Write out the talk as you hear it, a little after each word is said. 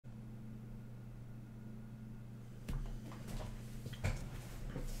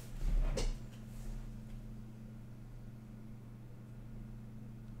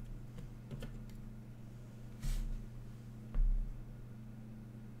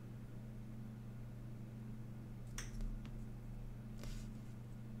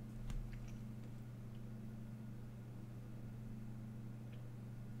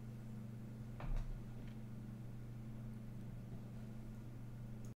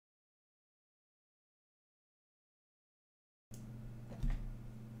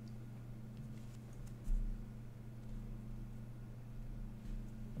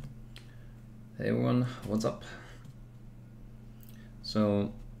Hey everyone, what's up?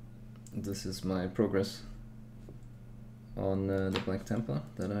 So this is my progress on the Black Templar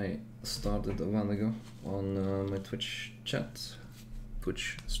that I started a while ago on my Twitch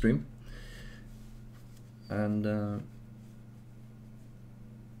stream, and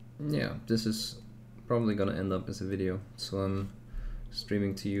yeah, this is probably gonna end up as a video, so I'm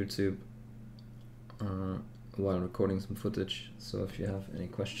streaming to YouTube while recording some footage. So if you have any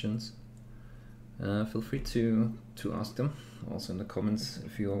questions, feel free to ask them, also in the comments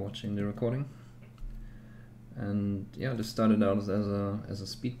if you are watching the recording. And yeah, this started out as a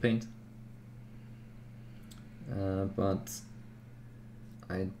speed paint, but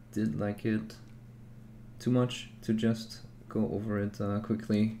I did like it too much to just go over it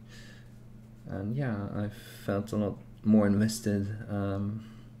quickly, and yeah, I felt a lot more invested than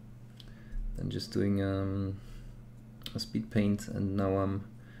just doing a speed paint, and now I'm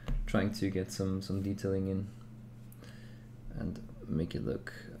trying to get some detailing in and make it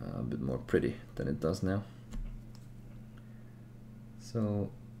look a bit more pretty than it does now. So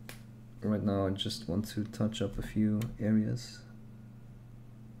right now I just want to touch up a few areas.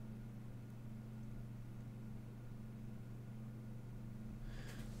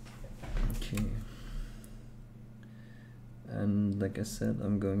 Okay, and like I said,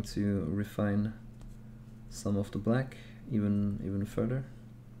 I'm going to refine some of the black even further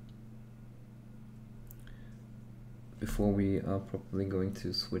before we are probably going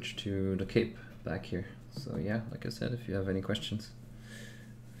to switch to the cape back here. So yeah, like I said, if you have any questions,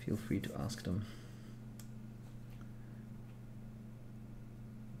 feel free to ask them.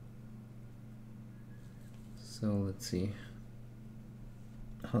 So let's see,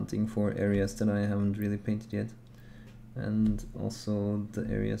 hunting for areas that I haven't really painted yet, and also the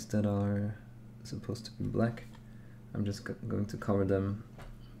areas that are supposed to be black. I'm just going to cover them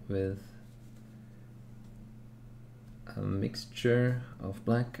with a mixture of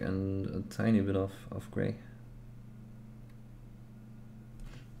black and a tiny bit of gray,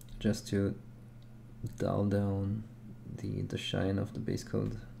 just to dull down the shine of the base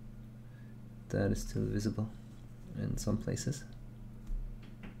coat that is still visible in some places.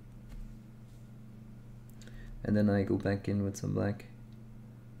 And then I go back in with some black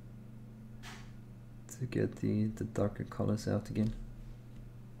to get the darker colors out again.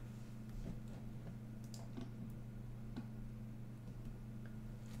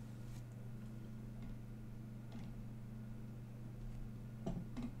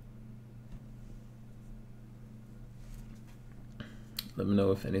 Let me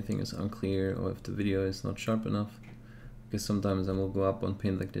know if anything is unclear or if the video is not sharp enough, because sometimes I will go up on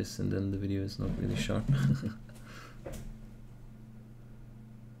paint like this and then the video is not really sharp.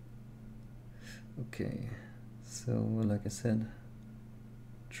 Okay, so like I said,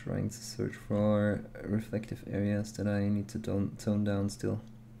 trying to search for reflective areas that I need to tone down still,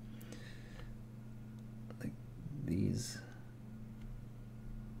 like these.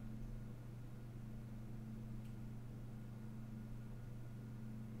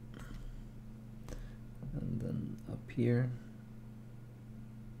 And then up here.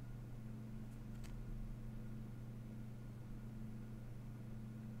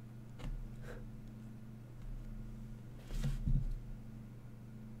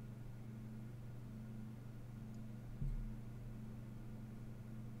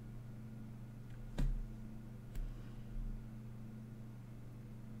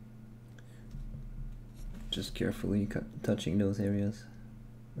 Just carefully touching those areas,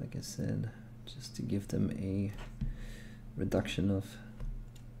 like I said, just to give them a reduction of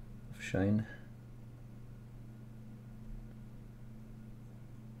shine.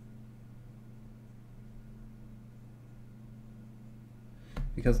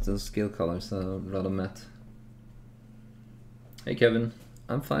 Because those scale colors are rather matte. Hey Kevin,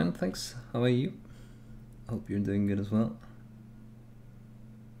 I'm fine, thanks. How are you? Hope you're doing good as well.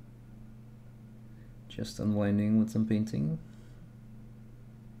 Just unwinding with some painting.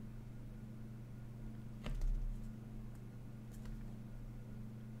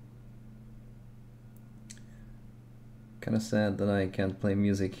 Kinda sad that I can't play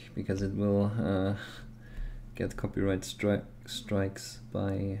music because it will get copyright strikes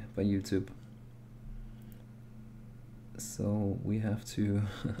by YouTube. So we have to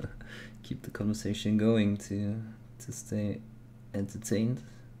keep the conversation going to stay entertained.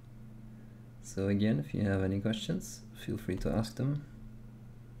 So again, if you have any questions, feel free to ask them.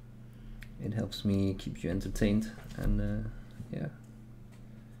 It helps me keep you entertained, and yeah.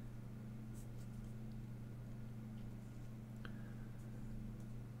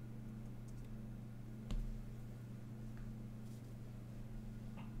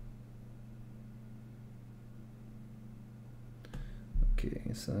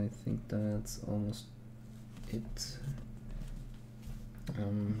 Okay, so I think that's almost it.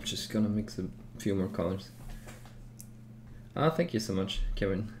 I'm just gonna mix a few more colors. Thank you so much,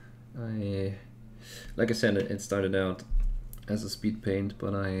 Kevin. Like I said, it started out as a speed paint,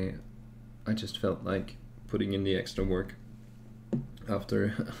 but I just felt like putting in the extra work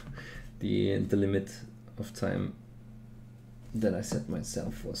after the limit of time that I set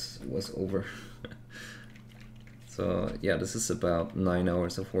myself was over. So yeah, this is about 9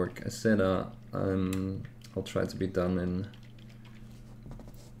 hours of work. I said I'll try to be done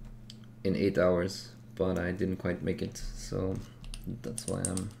in 8 hours, but I didn't quite make it, so that's why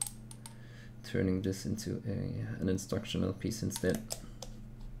I'm turning this into an instructional piece instead.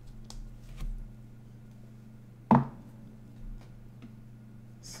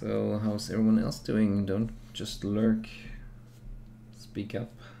 So how's everyone else doing? Don't just lurk, speak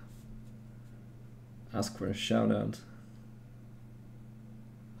up, ask for a shout out.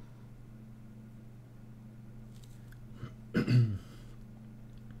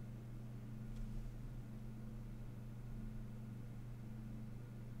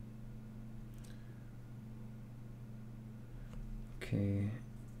 Okay,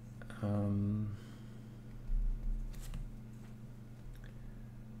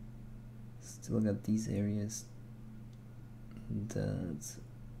 still got these areas that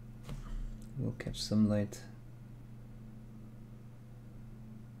will catch some light.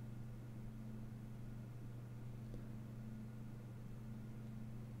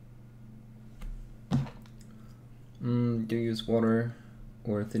 Do you use water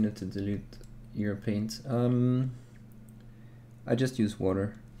or thinner to dilute your paint? I just use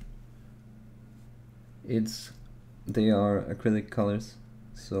water. They are acrylic colors,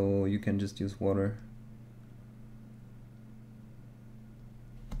 so you can just use water.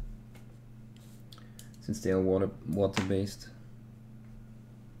 Since they are water based.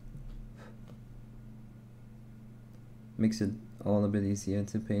 Makes it all a bit easier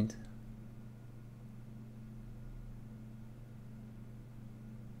to paint.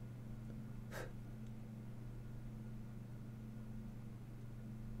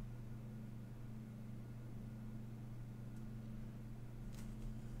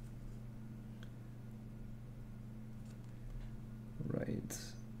 Right.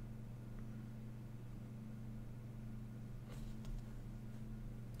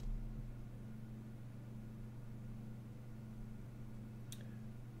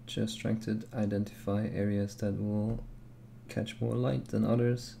 Just trying to identify areas that will catch more light than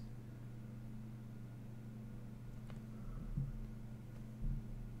others.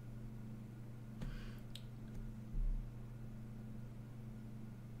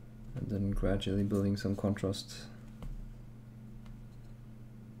 And then gradually building some contrast.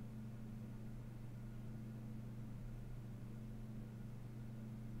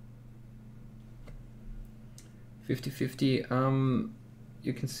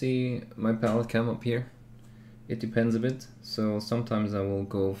 You can see my palette cam up here. It depends a bit, so sometimes I will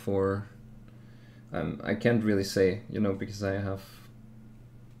go for I can't really say, you know, because I have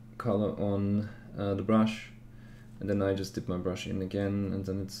color on the brush, and then I just dip my brush in again, and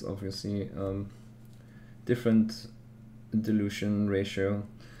then it's obviously different dilution ratio.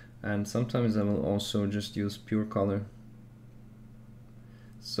 And sometimes I will also just use pure color.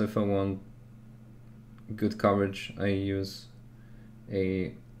 So if I want good coverage, I use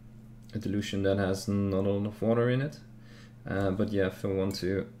a dilution that has not a lot of water in it. But yeah, if I want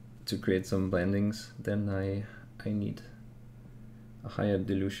to create some blendings, then I need a higher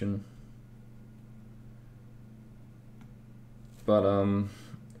dilution. But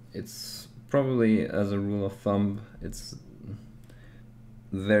it's probably, as a rule of thumb, it's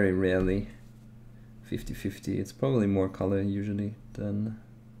very rarely 50-50. It's probably more color usually than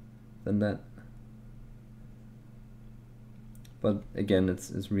that. But again,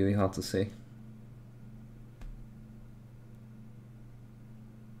 it's really hard to say.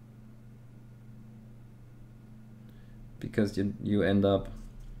 Because you end up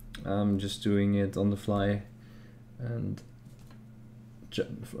just doing it on the fly and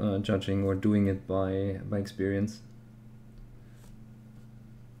judging or doing it by experience.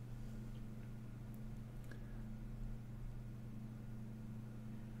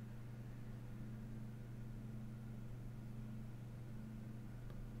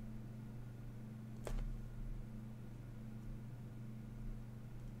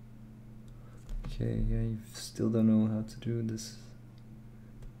 Okay, yeah, you still don't know how to do this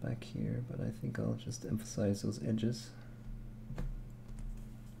back here, but I think I'll just emphasize those edges.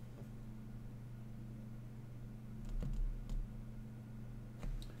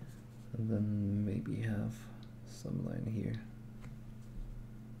 And then maybe have some line here.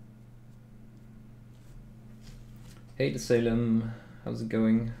 Hey to Salem, how's it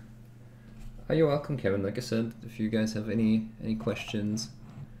going? Oh, you're welcome, Kevin. Like I said, if you guys have any questions,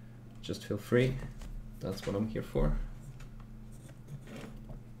 just feel free. That's what I'm here for.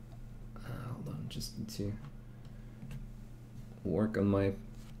 Hold on, just need to work on my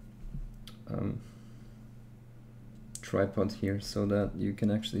tripod here so that you can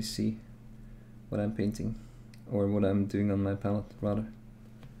actually see what I'm painting, or what I'm doing on my palette, rather.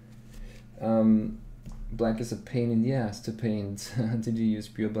 Black is a pain in the ass to paint. Did you use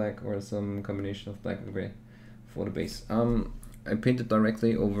pure black or some combination of black and gray for the base? I painted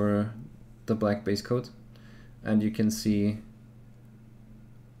directly over the black base coat, and you can see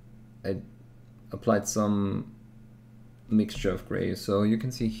I applied some mixture of gray. So you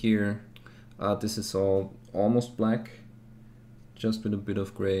can see here, this is all almost black, just with a bit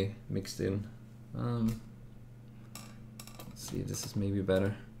of gray mixed in. Let's see, this is maybe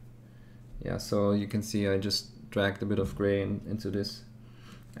better. Yeah, so you can see I just dragged a bit of gray into this,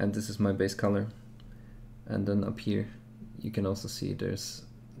 and this is my base color. And then up here you can also see there's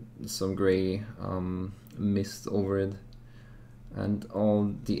some gray mist over it, and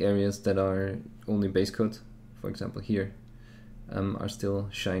all the areas that are only base coat, for example here, are still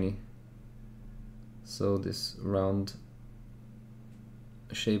shiny. So this round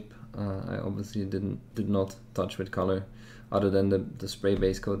shape I obviously did not touch with color, other than the spray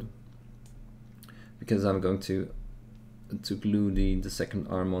base coat, because I'm going to glue the second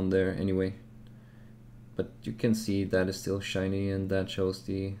arm on there anyway. But you can see that is still shiny, and that shows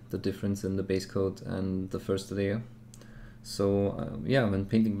the difference in the base coat and the first layer. So yeah, when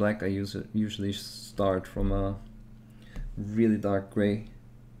painting black I usually start from a really dark gray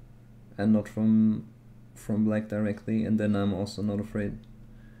and not from black directly, and then I'm also not afraid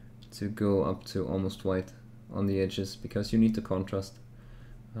to go up to almost white on the edges, because you need the contrast.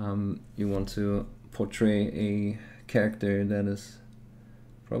 You want to portray a character that is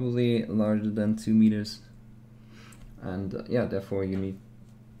probably larger than 2 meters, and yeah, therefore you need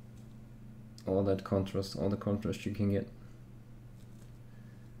all that contrast, all the contrast you can get.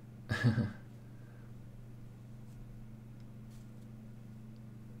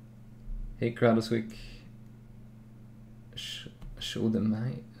 Hey Kratuswick, show them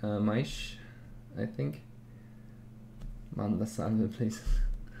Maish, I think. Manda salve, please.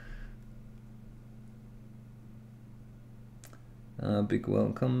 Big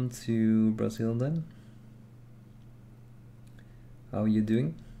welcome to Brazil then. How are you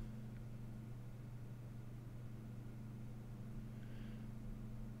doing?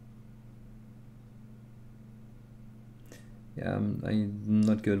 Yeah, I'm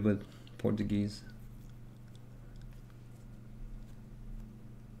not good with Portuguese.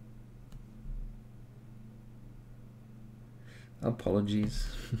 Apologies.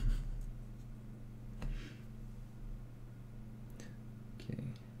 Okay.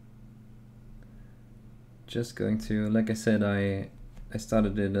 Just going to, like I said, I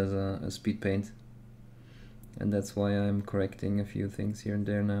started it as a speed paint, and that's why I'm correcting a few things here and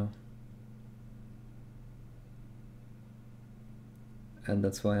there now. And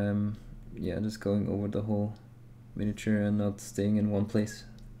that's why I'm, yeah, just going over the whole miniature and not staying in one place.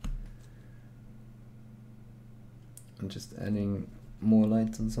 I'm just adding more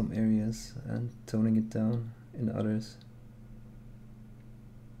light on some areas and toning it down in others.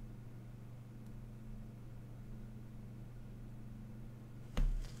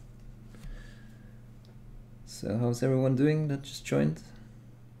 So how's everyone doing that just joined?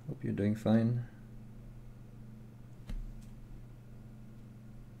 Hope you're doing fine.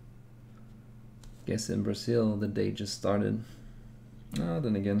 Guess in Brazil the day just started. Oh,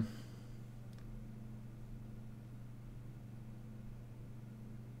 then again.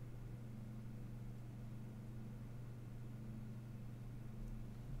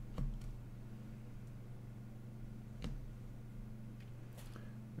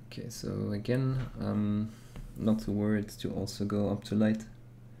 Okay, so again, not too worried to also go up to light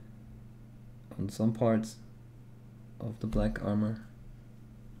on some parts of the black armor.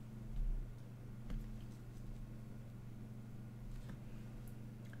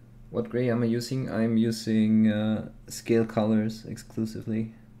 What gray am I using? I'm using scale colors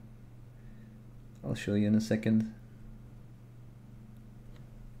exclusively. I'll show you in a second.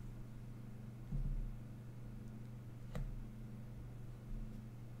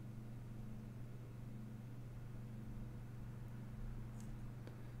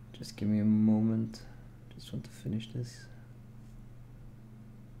 Just give me a moment. Just want to finish this.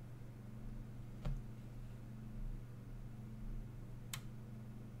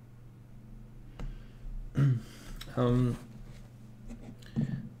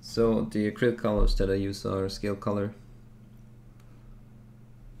 So the acrylic colors that I use are scale color,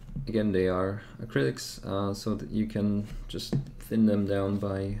 again, they are acrylics, so that you can just thin them down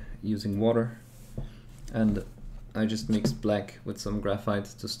by using water. And I just mixed black with some graphite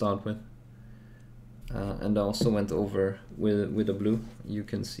to start with. And I also went over with a blue. You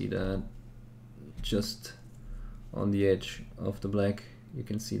can see that just on the edge of the black, you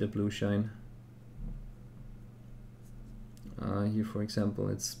can see the blue shine. Here, for example,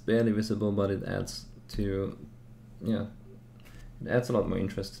 it's barely visible, but it adds to, yeah, it adds a lot more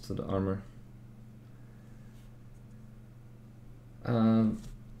interest to the armor.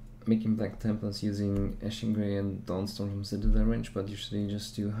 Making black Templars using Ashen Grey and Dawnstone from Citadel range, but usually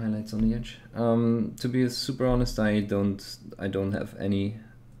just do highlights on the edge. To be super honest, I don't have any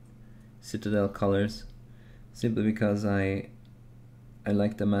Citadel colors, simply because I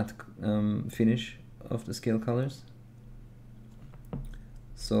like the matte finish of the scale colors.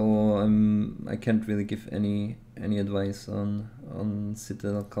 So I can't really give any advice on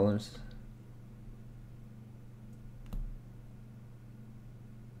Citadel colors.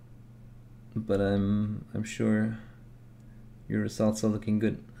 But I'm sure your results are looking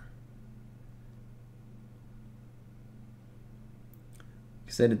good. Like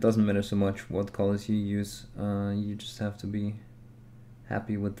I said, it doesn't matter so much what colors you use. You just have to be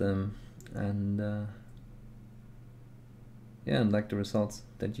happy with them and yeah, and like the results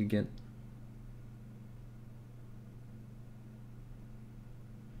that you get.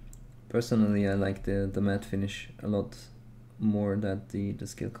 Personally, I like the matte finish a lot more that the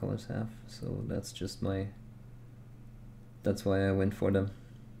scale colors have, so that's just that's why I went for them.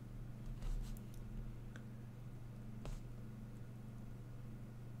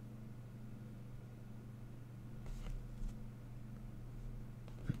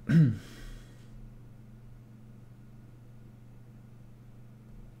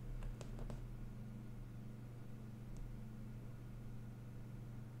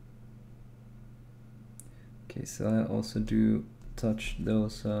 Okay, so I also do touch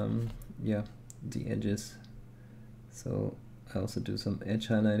those, yeah, the edges. So I also do some edge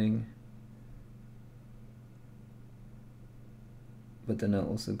highlighting. But then I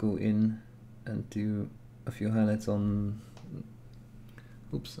also go in and do a few highlights on,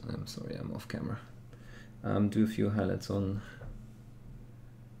 oops, I'm sorry, I'm off camera. Do a few highlights on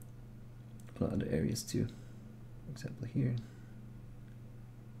other areas too. For example here.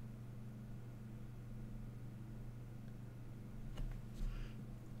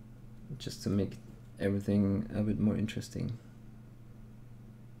 Just to make everything a bit more interesting.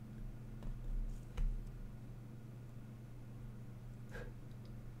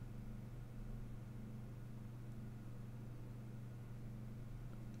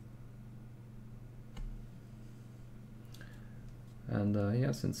 And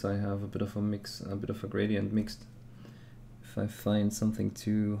yeah, since I have a bit of a mix, a bit of a gradient mixed, if I find something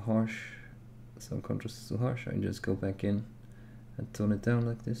too harsh, some contrast is too harsh, I just go back in and tone it down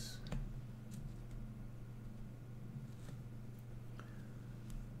like this.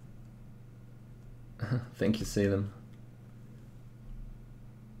 Thank you, Salem.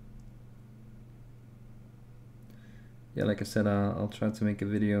 Yeah, like I said, I'll try to make a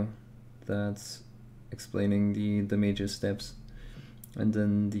video that's explaining the major steps, and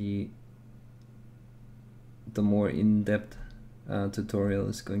then the more in-depth tutorial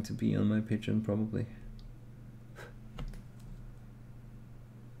is going to be on my Patreon probably.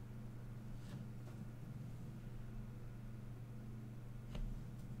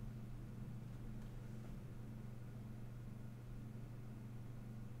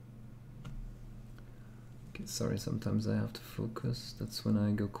 Okay, sorry, sometimes I have to focus, that's when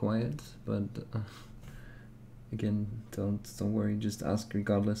I go quiet, but again, don't worry, just ask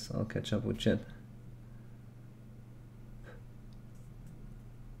regardless, I'll catch up with chat.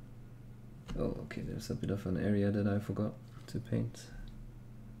 Oh, okay, there's a bit of an area that I forgot to paint.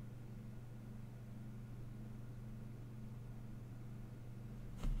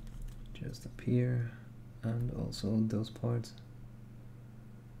 Just up here, and also those parts.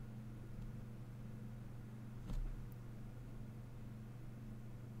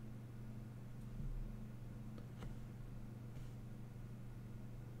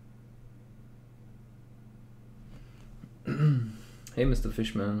 Hey, Mr.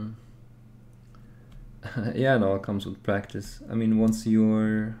 Fishman. Yeah, no, it comes with practice. I mean, once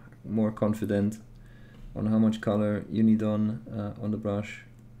you're more confident on how much color you need on the brush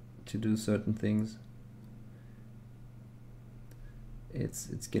to do certain things,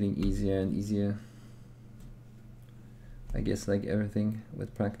 it's getting easier and easier. I guess like everything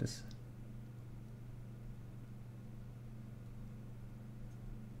with practice.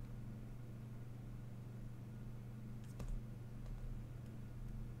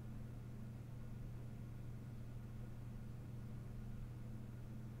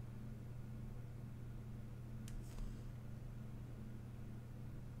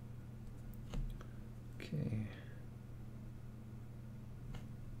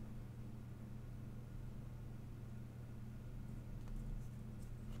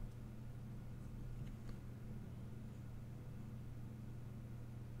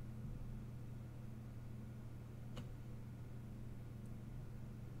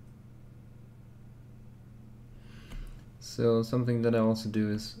 So something that I also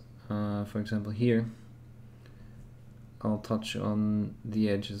do is, for example here, I'll touch on the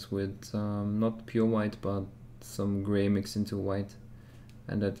edges with not pure white but some gray mixed into white,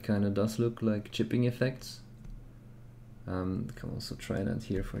 and that kind of does look like chipping effects. You can also try that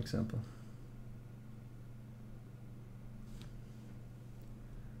here, for example.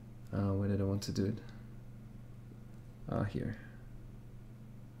 Where did I want to do it? Here.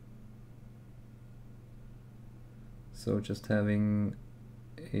 So just having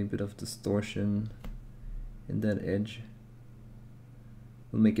a bit of distortion in that edge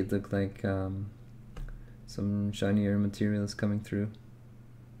will make it look like some shinier materials coming through.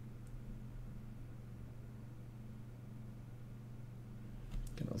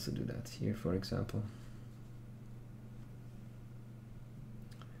 You can also do that here, for example.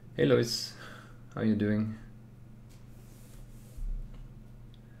 Hey Lois, how you doing?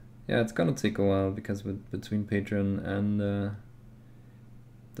 Yeah, it's gonna take a while because between Patreon and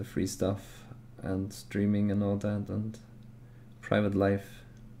the free stuff and streaming and all that and private life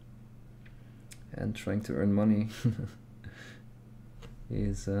and trying to earn money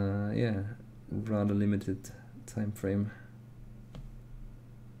is yeah, rather limited time frame.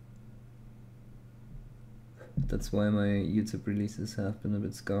 That's why my YouTube releases have been a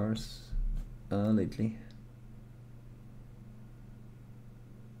bit scarce lately.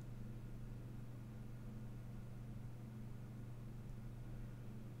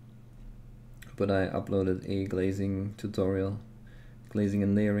 But I uploaded a glazing tutorial, glazing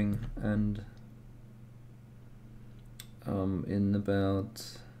and layering, and in about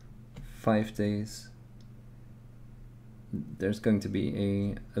 5 days there's going to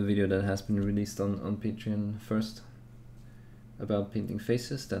be a video that has been released on Patreon first about painting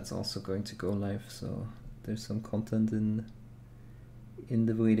faces. That's also going to go live, so there's some content in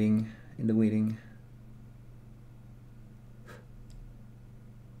the waiting.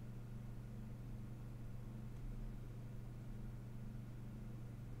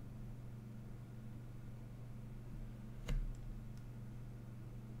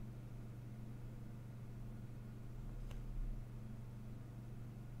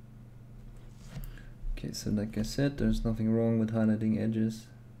 Okay, so like I said, there's nothing wrong with highlighting edges.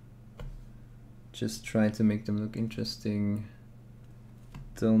 Just try to make them look interesting.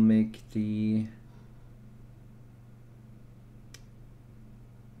 Don't make the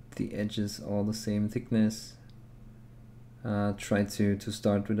edges all the same thickness. Try to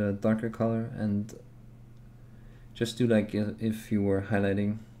start with a darker color and just do like if you were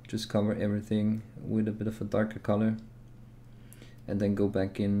highlighting, just cover everything with a bit of a darker color and then go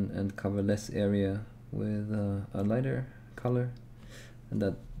back in and cover less area with a lighter color, and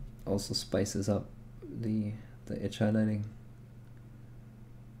that also spices up the edge highlighting.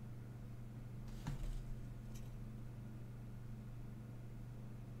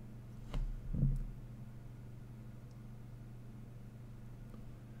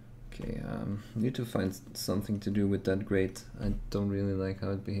 Okay, need to find something to do with that grate. I don't really like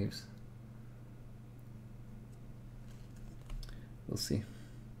how it behaves. We'll see.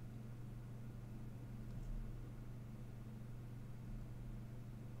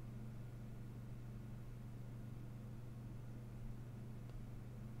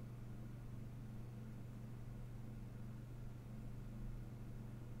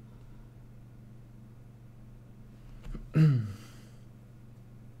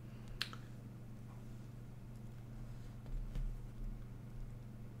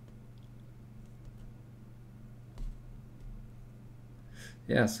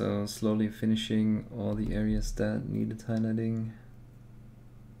 Yeah, so slowly finishing all the areas that needed highlighting.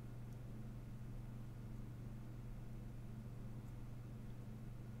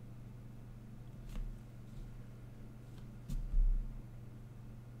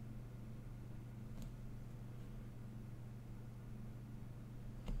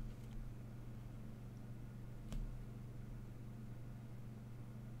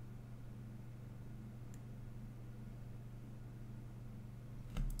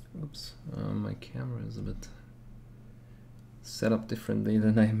 Oops, my camera is a bit set up differently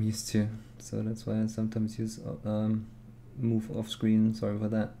than I'm used to, so that's why I sometimes use move off screen. Sorry for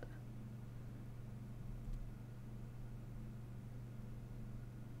that.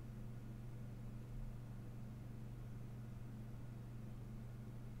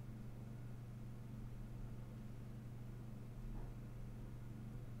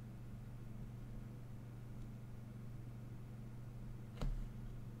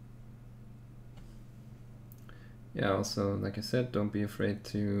 Yeah, also, like I said, don't be afraid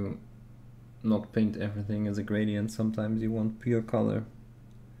to not paint everything as a gradient. Sometimes you want pure color.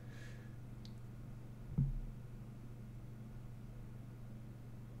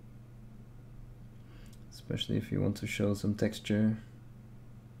 especially if you want to show some texture.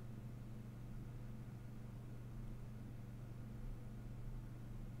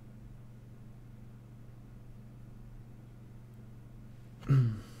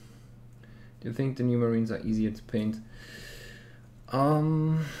 Do you think the new Marines are easier to paint?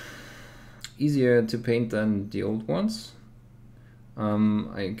 Easier to paint than the old ones.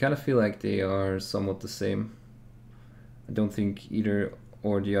 I kind of feel like they are somewhat the same. I don't think either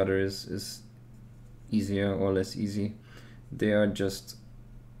or the other is easier or less easy. They are just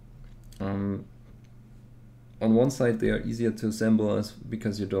on one side they are easier to assemble as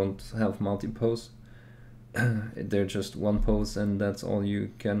because you don't have multi-pose. They're just one pose and that's all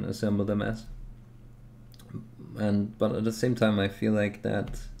you can assemble them as. But at the same time I feel like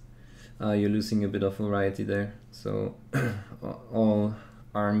that you're losing a bit of variety there. So all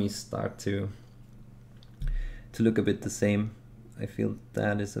armies start to look a bit the same. I feel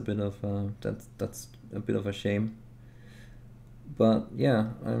that is a bit of that's a bit of a shame. But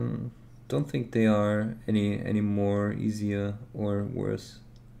yeah, I don't think they are any more easier or worse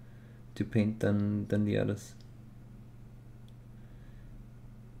to paint than the others.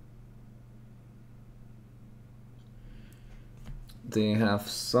 They have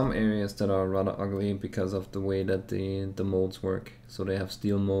some areas that are rather ugly because of the way that the molds work. So they have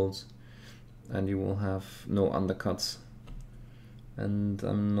steel molds and you will have no undercuts. And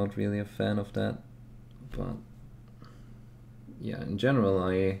I'm not really a fan of that. But yeah, in general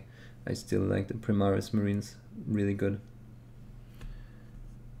I still like the Primaris Marines really good.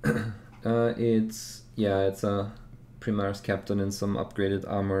 It's a Primaris captain in some upgraded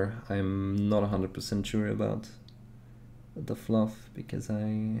armor. I'm not 100% sure about the fluff because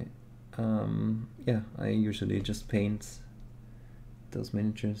I usually just paint those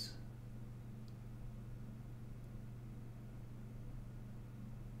miniatures.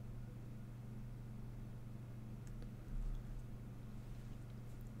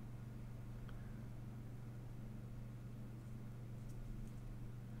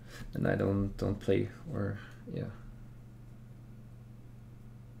 And I don't play or yeah.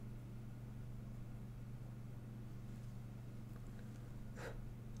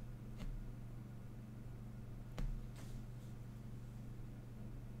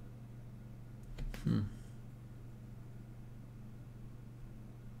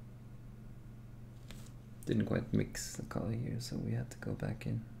 Didn't quite mix the color here, so we had to go back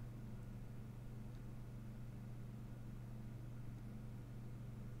in.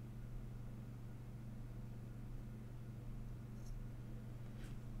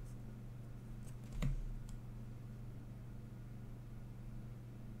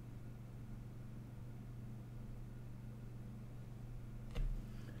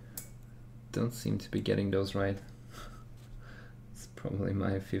 Don't seem to be getting those right. It's probably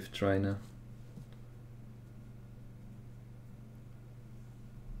my 5th try now.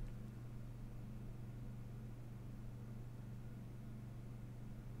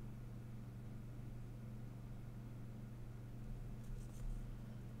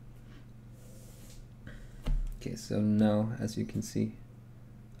 Okay, so now as you can see,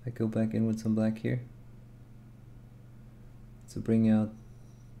 I go back in with some black here to bring out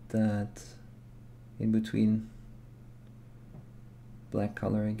that in between black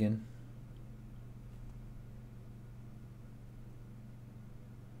color again.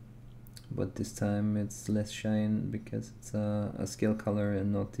 But this time it's less shine because it's a scale color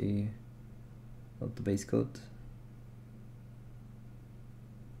and not the base coat.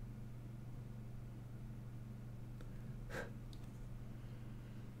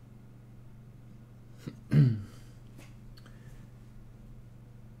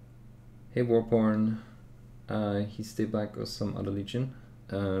 Hey Warporn, he stayed back with some other legion.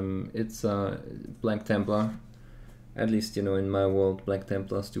 It's Black Templar. At least, you know, in my world, Black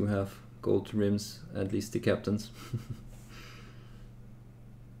Templars do have gold rims, at least the captains.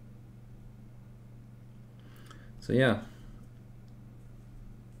 So yeah,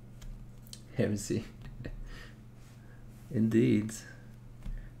 heresy. Indeed.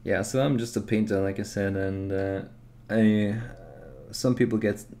 Yeah, so I'm just a painter, like I said, and some people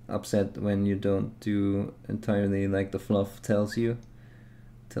get upset when you don't do entirely like the fluff tells you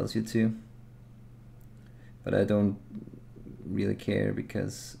to. But I don't really care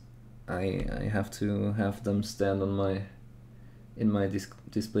because I have to have them stand on in my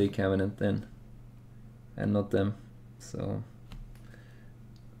display cabinet then, and not them. So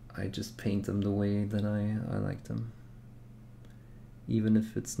I just paint them the way that I like them, even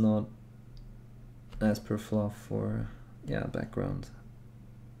if it's not as per fluff or yeah, background.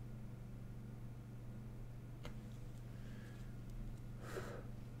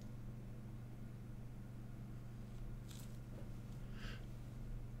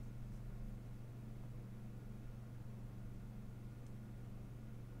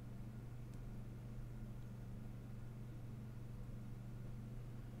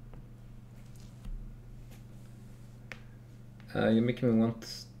 You're making me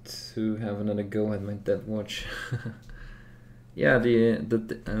want to have another go at my Death Watch. Yeah,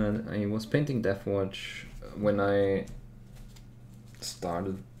 I was painting Death Watch when I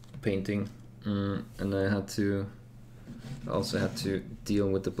started painting, and I also had to deal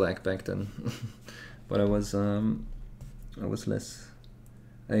with the black back then. But I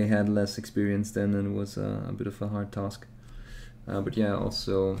had less experience then, and it was a bit of a hard task. But yeah,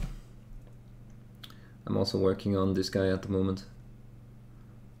 I'm also working on this guy at the moment.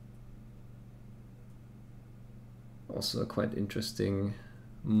 Also a quite interesting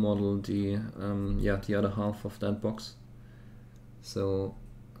model, the other half of that box. So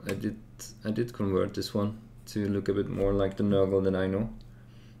I did convert this one to look a bit more like the Nurgle that I know,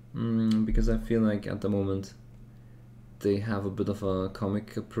 because I feel like at the moment they have a bit of a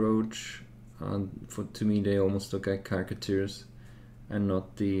comic approach. To me, they almost look like caricatures, and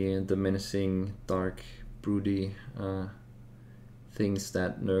not the menacing, dark, broody things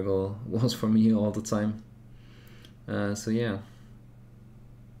that Nurgle was for me all the time. So yeah,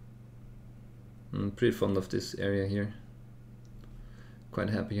 I'm pretty fond of this area here. Quite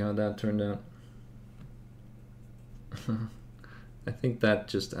happy how that turned out. I think that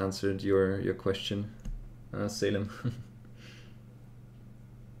just answered your question, Salem.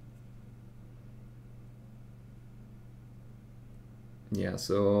 Yeah,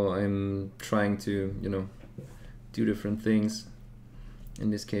 so I'm trying to, do different things. In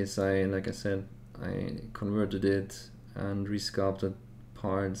this case, like I said, I converted it and resculpted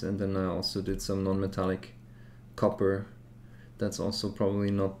parts, and then I also did some non-metallic copper. That's also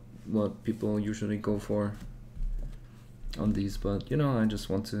probably not what people usually go for on these, but I just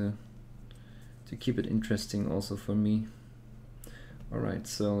want to keep it interesting also for me. Alright,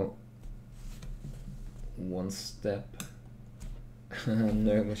 so one step.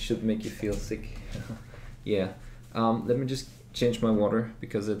 Nurgle should make you feel sick. Yeah, let me just change my water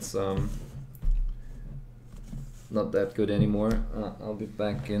because it's not that good anymore. I'll be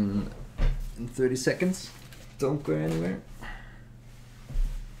back in 30 seconds. Don't go anywhere.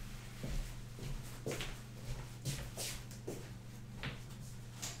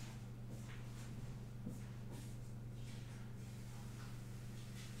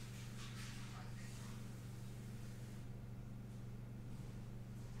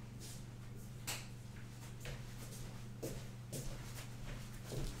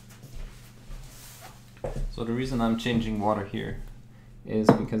 So the reason I'm changing water here is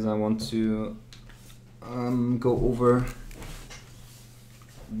because I want to go over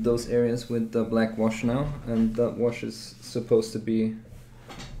those areas with the black wash now, and that wash is supposed to be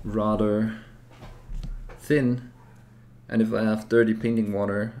rather thin, and if I have dirty painting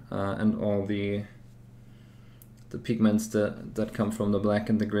water and all the pigments that come from the black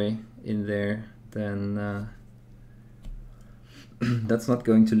and the gray in there, then that's not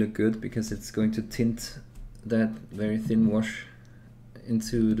going to look good, because it's going to tint that very thin wash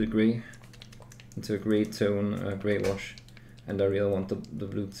into the gray, into a gray tone, gray wash, and I really want the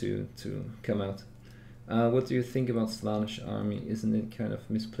blue to come out. What do you think about Slaanesh army? Isn't it kind of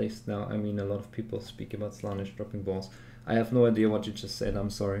misplaced now? I mean, a lot of people speak about Slaanesh dropping balls. I have no idea what you just said,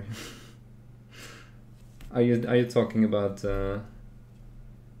 I'm sorry. Are you talking about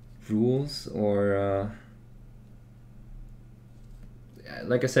rules, or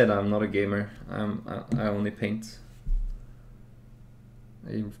like I said, I'm not a gamer. I only paint.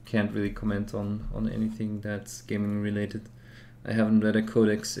 I can't really comment on anything that's gaming related. I haven't read a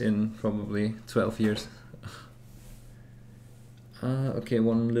codex in probably 12 years. Okay,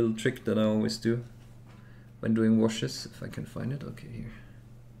 one little trick that I always do when doing washes, if I can find it. Okay, here.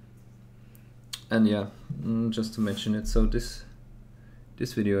 And yeah, just to mention it, so this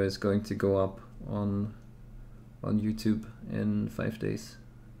video is going to go up on YouTube in 5 days.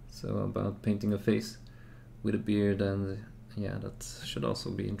 So about painting a face with a beard, and yeah, that should also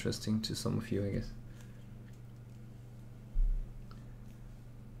be interesting to some of you, I guess.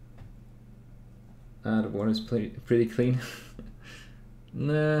 The water is pretty clean.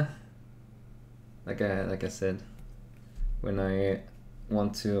 Nah, like I said, when I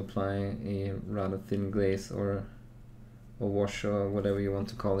want to apply a rather thin glaze or a wash or whatever you want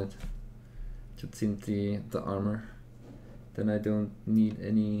to call it to tint the armor, then I don't need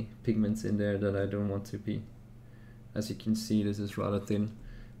any pigments in there that I don't want to be. As you can see, this is rather thin,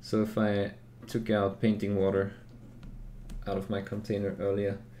 so if I took out painting water out of my container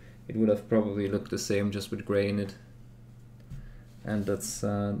earlier, it would have probably looked the same, just with gray in it, and that's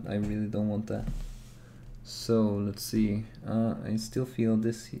I really don't want that. So let's see, I still feel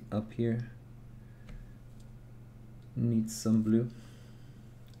this up here needs some blue.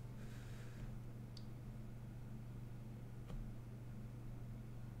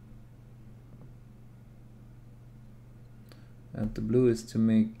 And the blue is to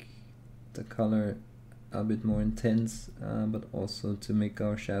make the color a bit more intense, but also to make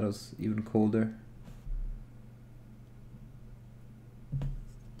our shadows even colder.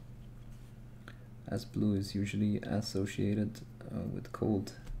 As blue is usually associated with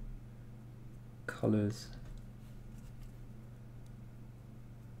cold colors.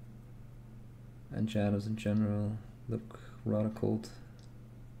 And shadows in general look rather cold.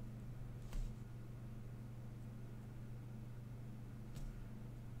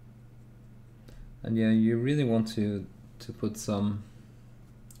 And yeah, you really want to put some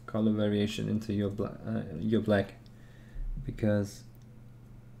color variation into your black, because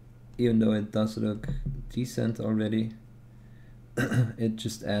even though it does look decent already, it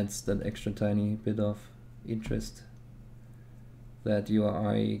just adds that extra tiny bit of interest that your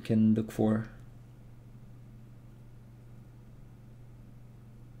eye can look for.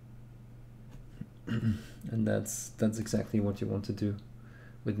 And that's exactly what you want to do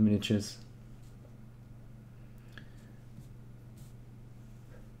with miniatures.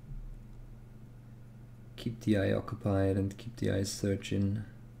 Keep the eye occupied and keep the eye searching.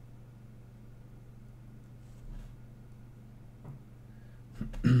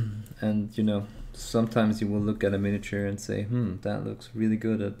 And you know, sometimes you will look at a miniature and say, that looks really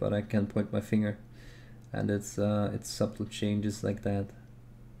good, but I can't point my finger. And it's subtle changes like that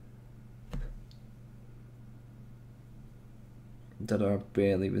that are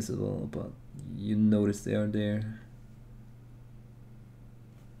barely visible, but you notice they are there.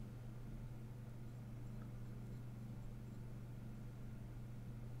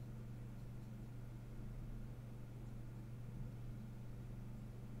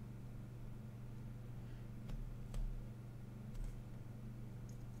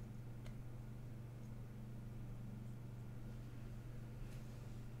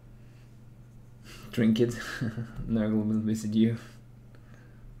 Drink it. Nurgle will visit you.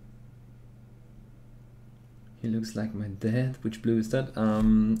 He looks like my dad. Which blue is that?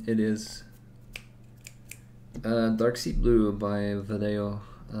 It is Dark Sea Blue by Vallejo.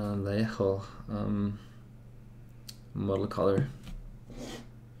 Model color.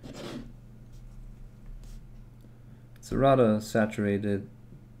 It's a rather saturated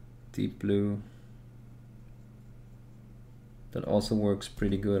deep blue that also works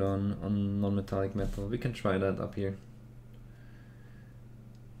pretty good on non-metallic metal. We can try that up here.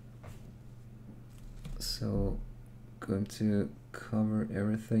 So going to cover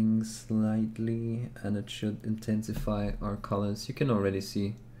everything slightly, and it should intensify our colors. You can already see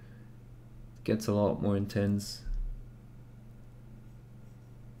it gets a lot more intense.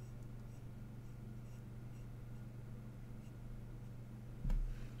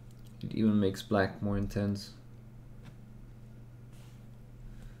 It even makes black more intense.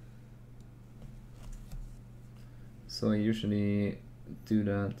 So I usually do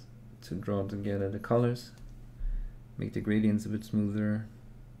that to draw together the colors, make the gradients a bit smoother,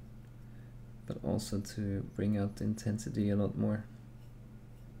 but also to bring out the intensity a lot more.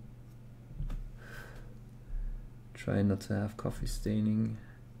 Try not to have coffee staining.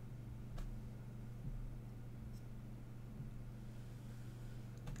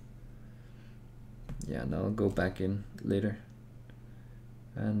 Yeah, and I'll go back in later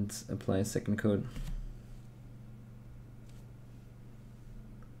and apply a second coat.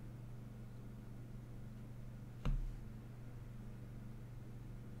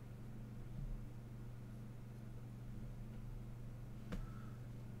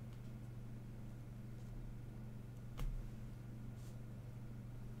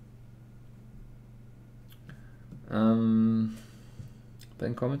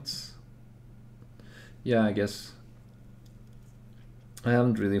 Ben comments? Yeah, I guess I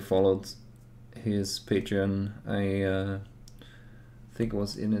haven't really followed his Patreon. I think I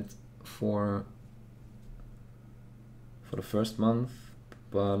was in it for the first month,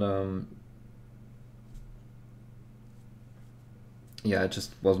 but yeah, it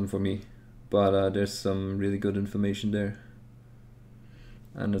just wasn't for me. But there's some really good information there,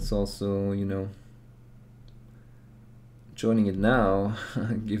 and it's also, you know, joining it now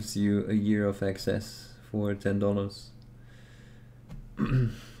gives you a year of access for $10.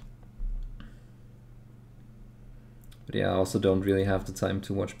 But yeah, I also don't really have the time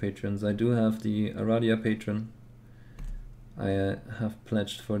to watch patrons. I do have the Aradia patron. I have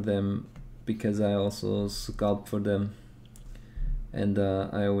pledged for them because I also sculpt for them, and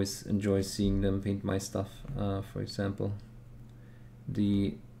I always enjoy seeing them paint my stuff. For example,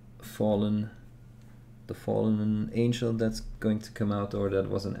 the Fallen Angel that's going to come out, or that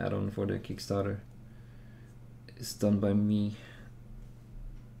was an add-on for the Kickstarter, is done by me.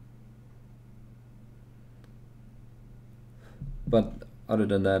 But other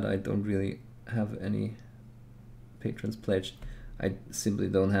than that, I don't really have any patrons pledged. I simply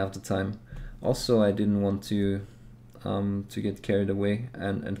don't have the time. Also, I didn't want to get carried away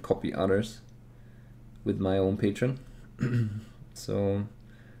and copy others with my own patron. So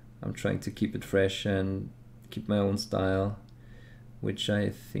I'm trying to keep it fresh and keep my own style, which I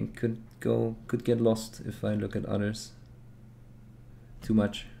think could get lost if I look at others too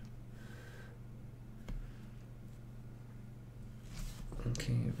much.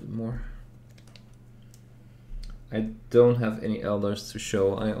 Okay, a bit more. I don't have any Eldars to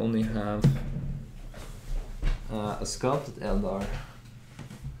show. I only have a sculpted Eldar, if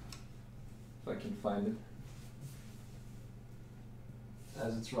I can find it.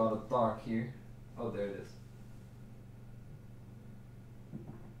 As it's rather dark here. Oh, there it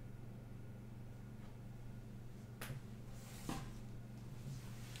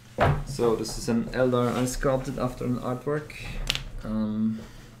is. So this is an Eldar I sculpted after an artwork.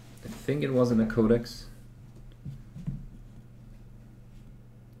 I think it was in a codex.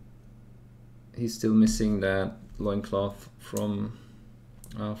 He's still missing that loincloth from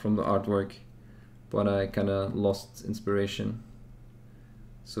the artwork, but I kinda lost inspiration.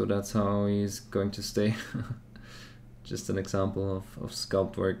 So that's how he's going to stay. Just an example of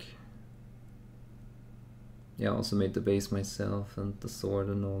sculpt work. Yeah, I also made the base myself and the sword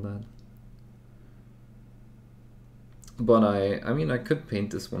and all that. But I mean, I could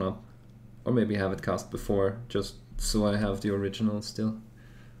paint this one up, or maybe have it cast before, just so I have the original still.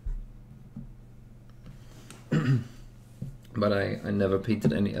 But I never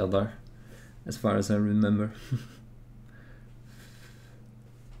painted any Eldar, as far as I remember.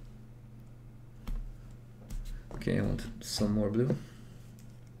 Okay, I wanted some more blue.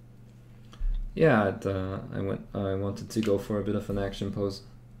 Yeah, I wanted to go for a bit of an action pose.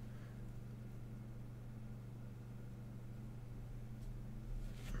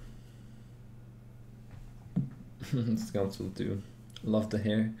 Scouts will do. Love the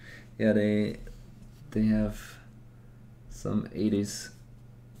hair. Yeah, they have some 80s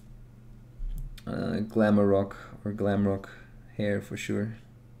glamour rock or glam rock hair for sure.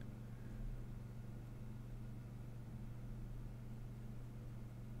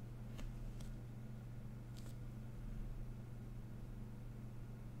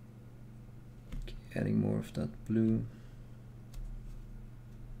 Okay, adding more of that blue.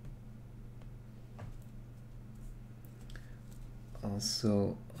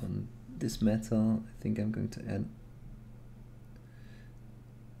 Also on this metal, I think I'm going to add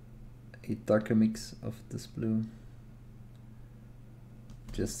a darker mix of this blue,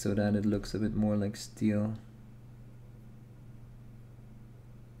 just so that it looks a bit more like steel.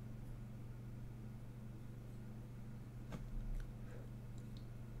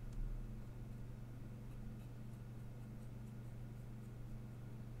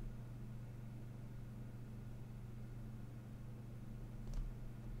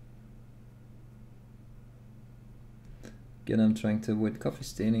 Again, I'm trying to avoid coffee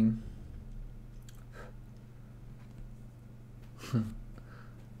staining.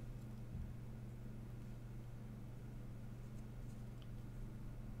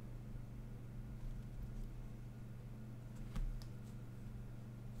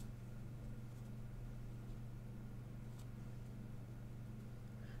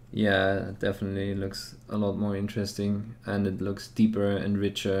 Yeah, it definitely looks a lot more interesting, and it looks deeper and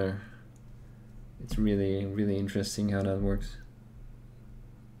richer. It's really, really interesting how that works.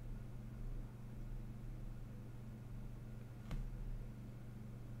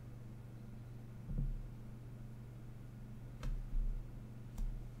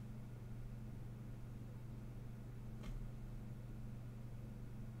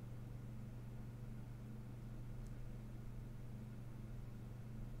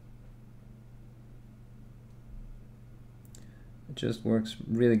 It just works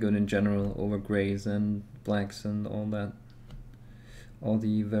really good in general over grays and blacks and all that, all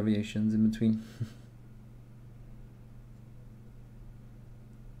the variations in between.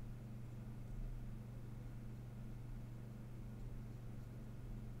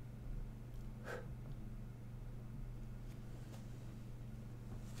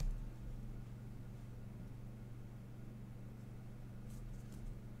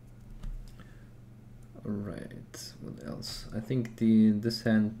 Alright, what else? I think this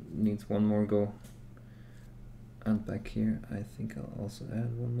hand needs one more go. And back here, I think I'll also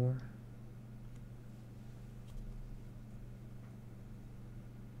add one more.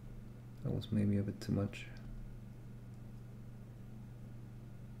 That was maybe a bit too much.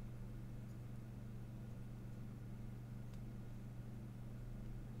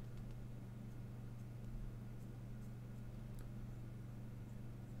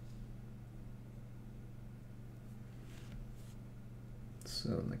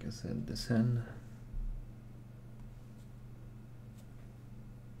 So like I said, this hen.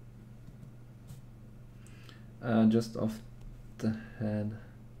 Just off the head,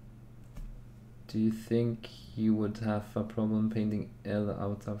 do you think you would have a problem painting L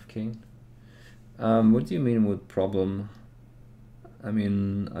out of cane? What do you mean with problem? I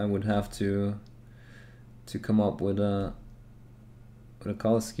mean, I would have to come up with a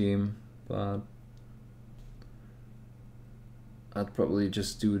color scheme, but I'd probably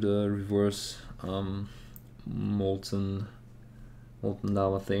just do the reverse molten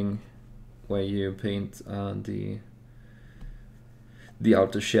lava thing, where you paint the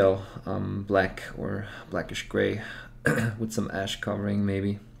outer shell black or blackish gray with some ash covering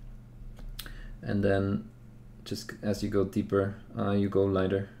maybe, and then just as you go deeper you go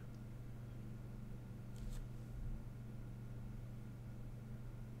lighter.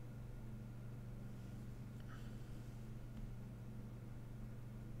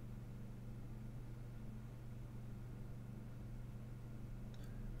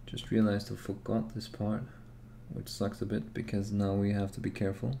 Just realized I forgot this part, which sucks a bit because now we have to be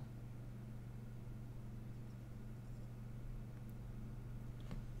careful.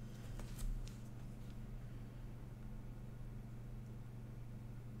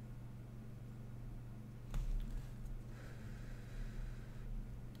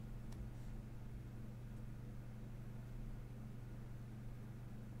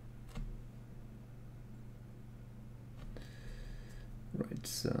 Right,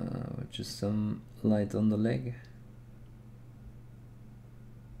 so just some light on the leg.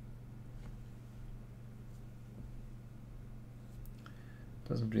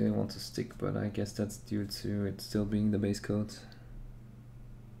 Doesn't really want to stick, but I guess that's due to it still being the base coat.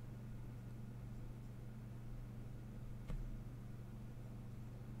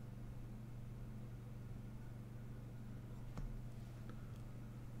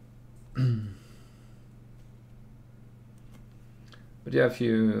 But yeah, if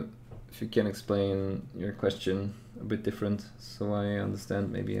you can explain your question a bit different, so I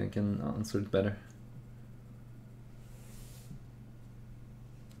understand, maybe I can answer it better.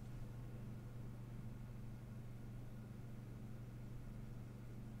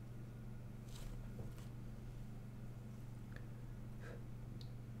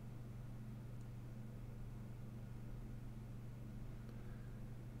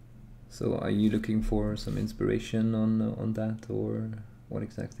 So are you looking for some inspiration on that, or what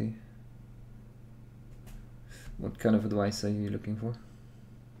exactly? What kind of advice are you looking for?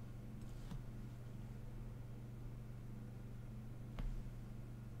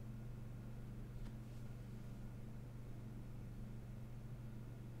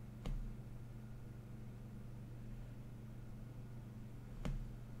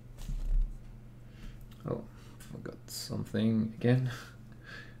 Oh, forgot something again.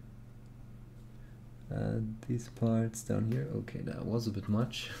 These parts down here, okay, that was a bit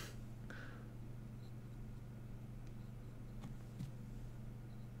much.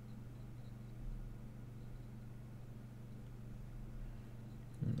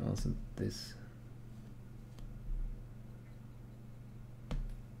 And also this.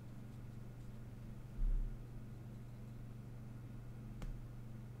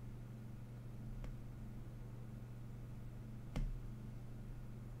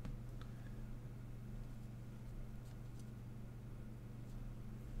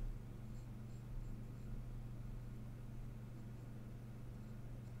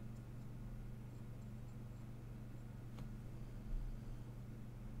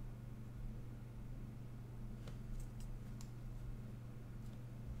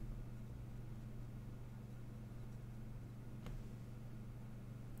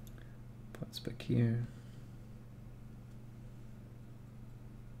 Parts back here.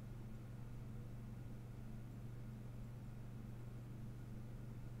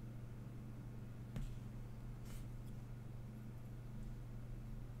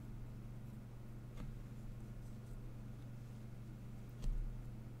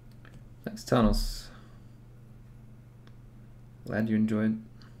 Thanks, Thanos. Glad you enjoyed.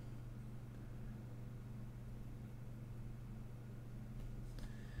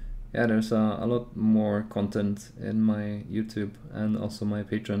 Yeah, there's a lot more content in my YouTube, and also my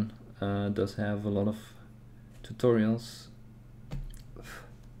Patreon does have a lot of tutorials if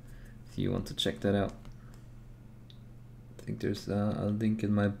you want to check that out. I think there's a link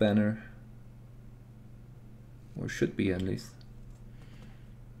in my banner, or should be at least.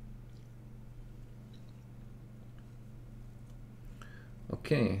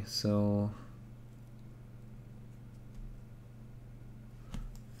 Okay, so I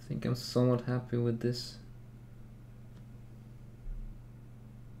think I'm somewhat happy with this.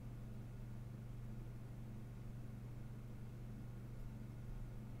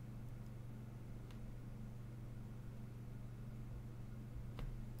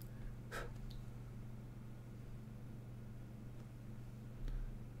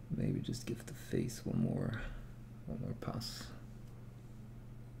 maybe just give the face one more pass.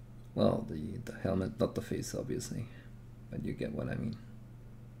 Well, the helmet, not the face, obviously, but you get what I mean.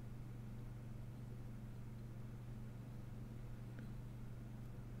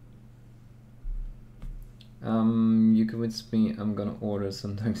 You convinced me. I'm gonna order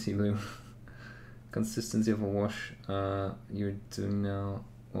some dark sea blue. Consistency of a wash. You're doing now,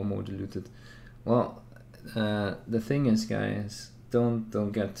 or more diluted. Well, the thing is, guys,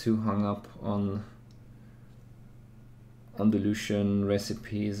 don't get too hung up on dilution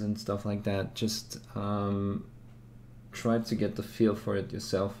recipes and stuff like that. Just try to get the feel for it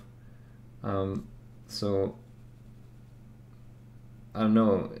yourself. So I don't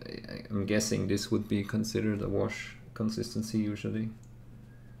know, I'm guessing this would be considered a wash consistency usually,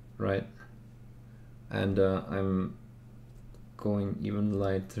 right? And I'm going even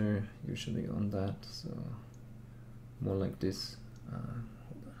lighter usually on that, so more like this.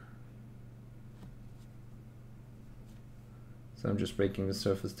 Hold on. So I'm just breaking the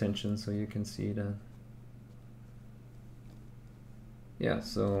surface tension so you can see that. Yeah,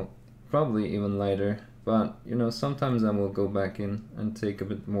 so probably even lighter. But, you know, sometimes I will go back in and take a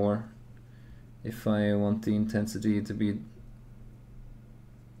bit more if I want the intensity to be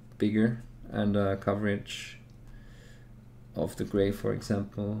bigger, and coverage of the gray, for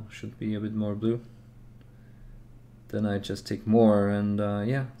example, should be a bit more blue. Then I just take more, and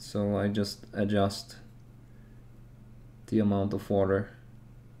yeah, so I just adjust the amount of water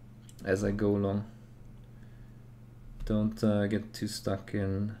as I go along. Don't get too stuck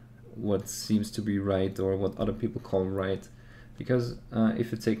in what seems to be right or what other people call right, because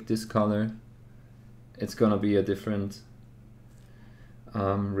if you take this color, it's gonna be a different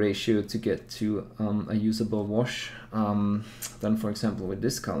ratio to get to a usable wash than, for example, with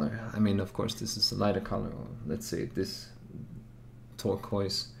this color. I mean, of course, this is a lighter color, or let's say this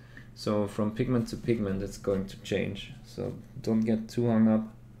turquoise. So from pigment to pigment, it's going to change. So don't get too hung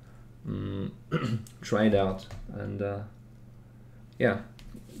up. Try it out, and yeah.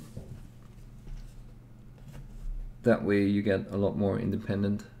 That way you get a lot more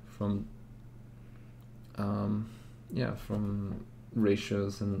independent from yeah, from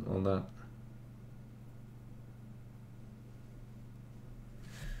ratios and all that.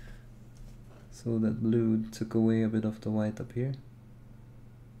 So that blue took away a bit of the white up here.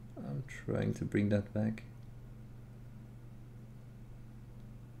 I'm trying to bring that back.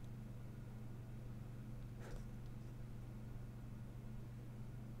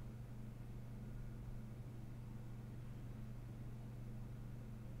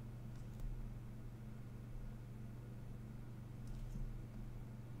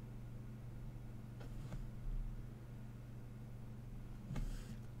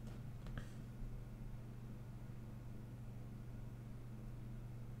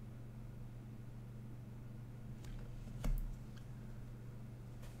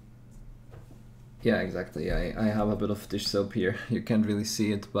 Yeah, exactly. I have a bit of dish soap here. You can't really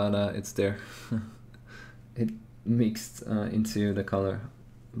see it, but it's there. It mixed into the color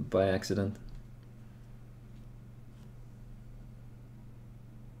by accident.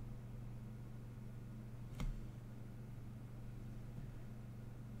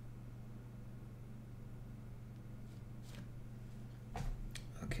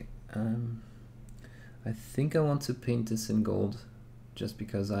 Okay, I think I want to paint this in gold, just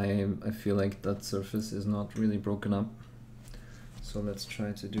because I feel like that surface is not really broken up. So let's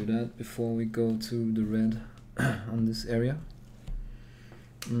try to do that before we go to the red on this area.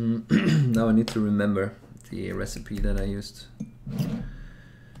 Now I need to remember the recipe that I used.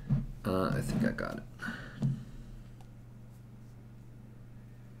 I think I got it.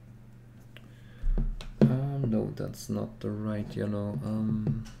 No, that's not the right yellow.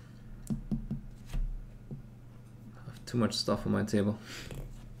 Too much stuff on my table.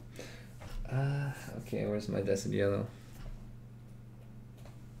 Okay, where's my desert yellow?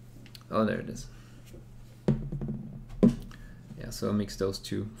 Oh, there it is. Yeah, so I mix those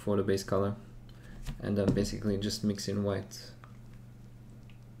two for the base color, and then basically just mix in white.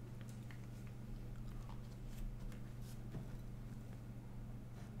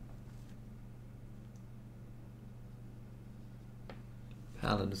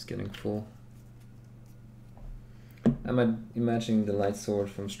 Palette is getting full. I'm imagining the light source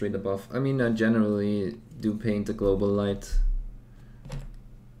from straight above. I mean, I generally do paint a global light,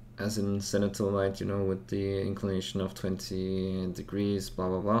 as in zenithal light, you know, with the inclination of 20 degrees, blah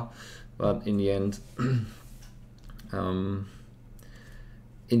blah blah. But in the end,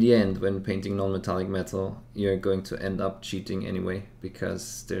 when painting non-metallic metal, you're going to end up cheating anyway,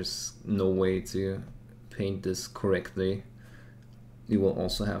 because there's no way to paint this correctly you will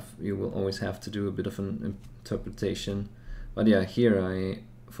always have to do a bit of an interpretation. But yeah, here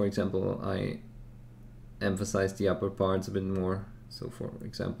for example, I emphasize the upper parts a bit more. So for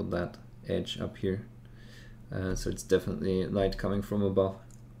example, that edge up here. So it's definitely light coming from above.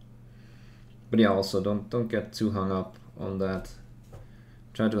 But yeah, also don't get too hung up on that.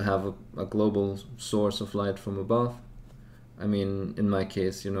 Try to have a global source of light from above. I mean, in my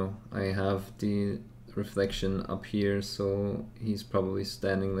case, you know, I have the reflection up here, so he's probably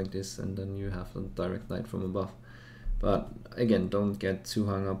standing like this, and then you have a direct light from above. But again, don't get too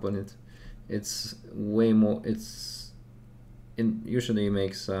hung up on it. It's way more, usually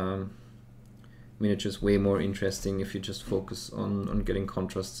makes miniatures way more interesting if you just focus on getting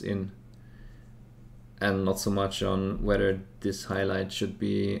contrasts in, and not so much on whether this highlight should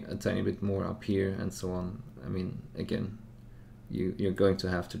be a tiny bit more up here and so on. I mean, again, you're going to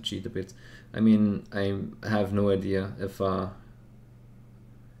have to cheat a bit. I mean, I have no idea if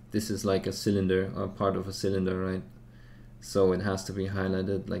this is like a cylinder or part of a cylinder, right? So it has to be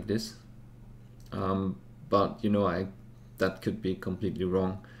highlighted like this. But you know, that could be completely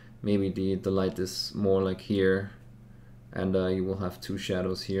wrong. Maybe the light is more like here, and you will have two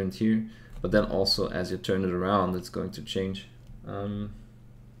shadows here and here. But then also, as you turn it around, it's going to change.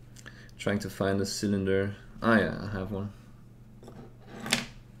 Trying to find a cylinder. Ah yeah, I have one.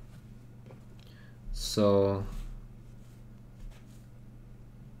 So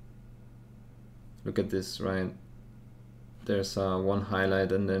look at this, right? There's one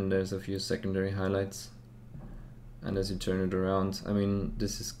highlight, and then there's a few secondary highlights. And as you turn it around, I mean,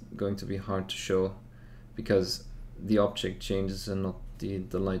 this is going to be hard to show because the object changes and not the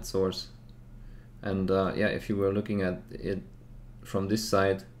light source. And yeah, if you were looking at it from this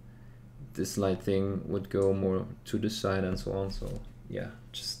side, this light thing would go more to this side and so on. So yeah,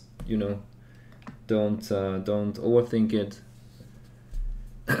 just, you know, don't overthink it.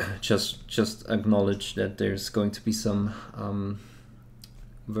 just acknowledge that there's going to be some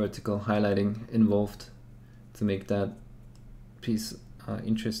vertical highlighting involved to make that piece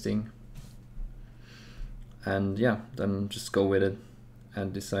interesting. And yeah, then just go with it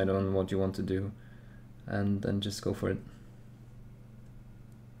and decide on what you want to do, and then just go for it.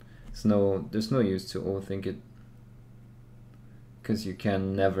 There's no use to overthink it, because you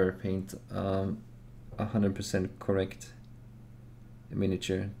can never paint 100% correct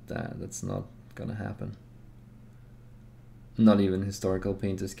miniature. That's not gonna happen. Not even historical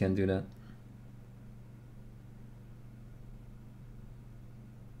painters can do that.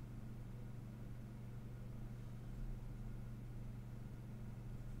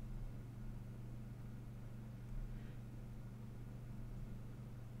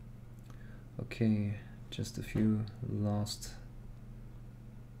 Okay, just a few last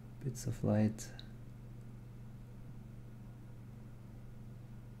bits of light.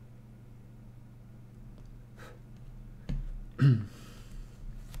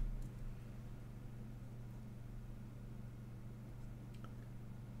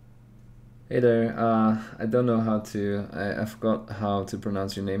 Hey there, I don't know how to, I forgot how to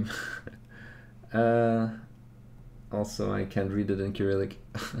pronounce your name. Also, I can't read it in Cyrillic.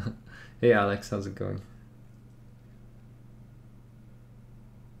 Hey Alex, how's it going?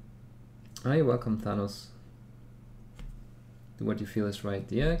 Hi, welcome Thanos. Do what you feel is right.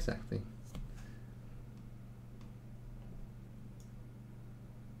 Yeah, exactly.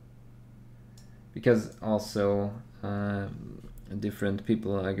 Because also different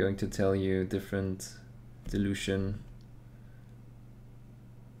people are going to tell you different dilution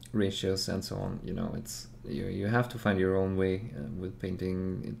ratios and so on. You know, it's you have to find your own way with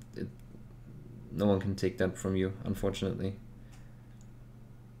painting. No one can take that from you, unfortunately,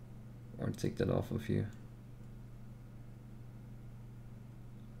 or take that off of you.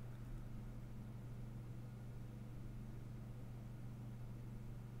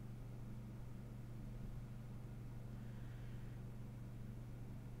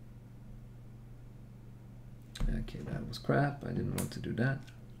 Okay, that was crap. I didn't want to do that.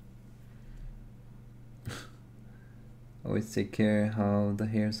 Always take care how the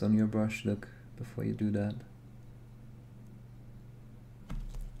hairs on your brush look before you do that.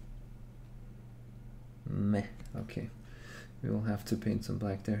 Meh. Okay, we will have to paint some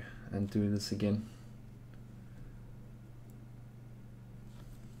black there and do this again.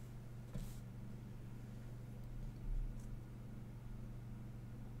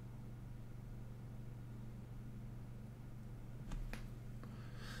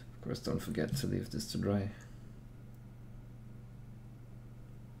 Of course, don't forget to leave this to dry.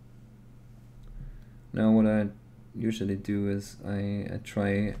 Now what I usually do is I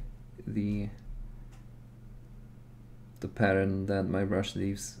try the the pattern that my brush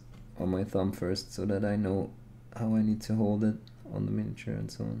leaves on my thumb first, so that I know how I need to hold it on the miniature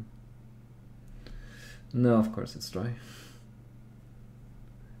and so on. No, of course it's dry.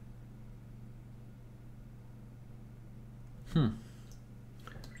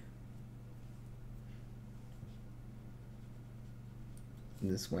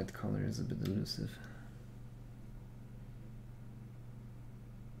 This white color is a bit elusive.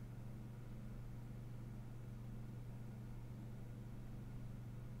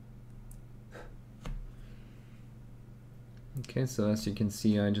 Okay, so as you can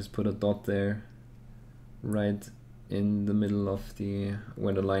see, I just put a dot there, right in the middle of the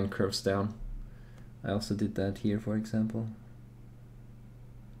where the line curves down. I also did that here, for example.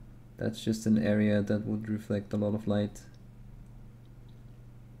 That's just an area that would reflect a lot of light.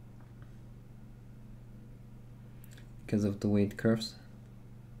 Because of the way it curves.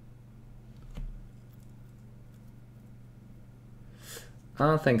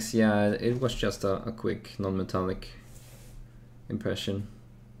 Ah, thanks, yeah, it was just a quick non-metallic impression.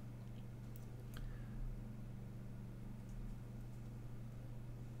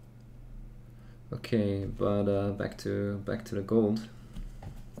 Okay, but back to the gold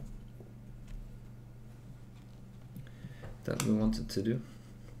that we wanted to do.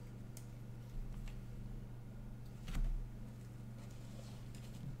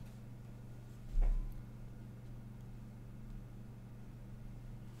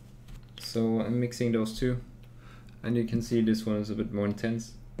 So I'm mixing those two, and you can see this one is a bit more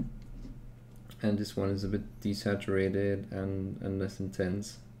intense, and this one is a bit desaturated and less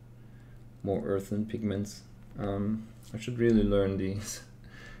intense, more earthen pigments. I should really learn these,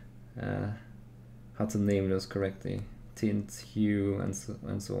 how to name those correctly. Tint, hue, and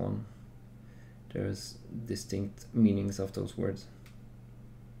so on. There's distinct meanings of those words.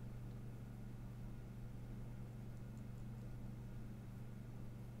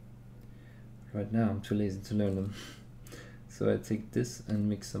 Right now I'm too lazy to learn them. So I take this and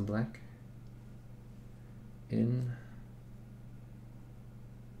mix some black in.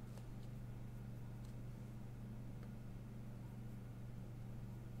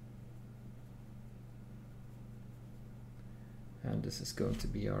 And this is going to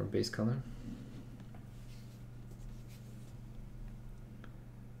be our base color.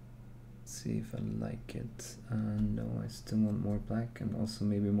 Let's see if I like it. No, I still want more black and also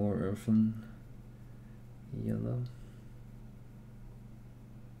maybe more earthen yellow.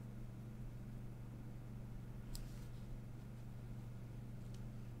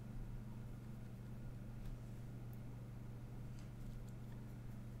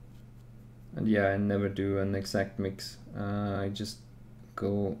 And yeah, I never do an exact mix. I just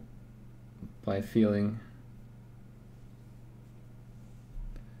go by feeling,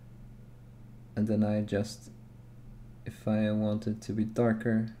 and then I adjust if I want it to be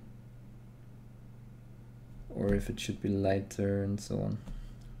darker or if it should be lighter and so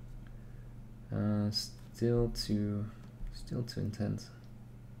on. Still too intense.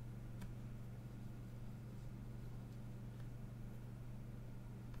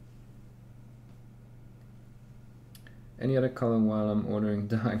 Any other color while I'm ordering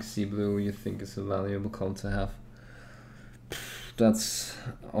dark sea blue you think is a valuable color to have? That's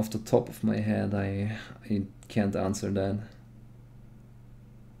off the top of my head. I can't answer that.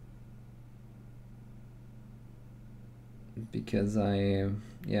 Because I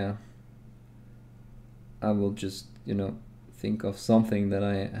will just, think of something that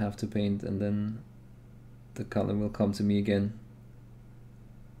I have to paint, and then the color will come to me again.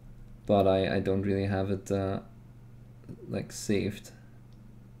 But I don't really have it like saved,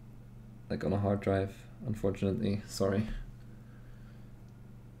 like on a hard drive, unfortunately. Sorry.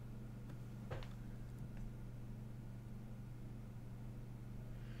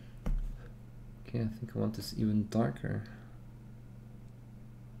 Okay, I think I want this even darker.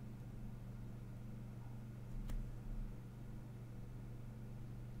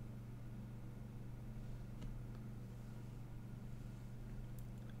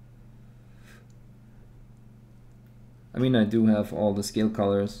 I mean, I do have all the scale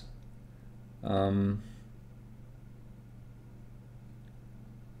colors.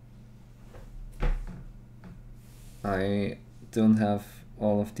 I don't have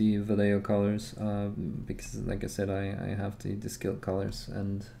all of the Vallejo colors because, like I said, I have the scale colors,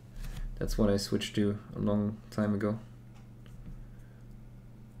 and that's what I switched to a long time ago.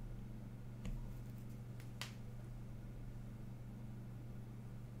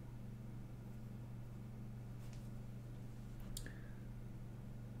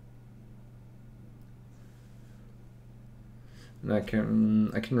 And I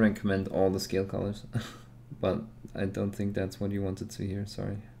can recommend all the scale colors, but I don't think that's what you wanted to hear,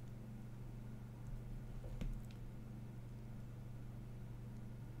 sorry.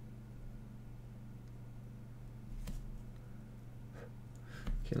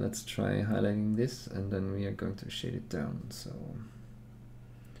 Okay, let's try highlighting this, and then we are going to shade it down. So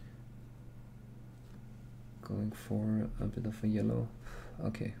going for a bit of a yellow.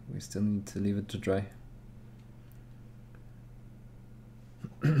 Okay, we still need to leave it to dry.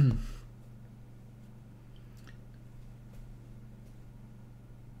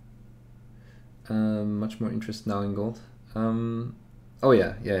 Much more interest now in gold. Oh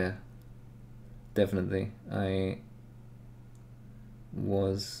yeah, definitely. I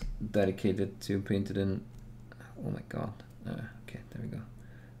was dedicated to paint it in. Oh my god. Okay, there we go.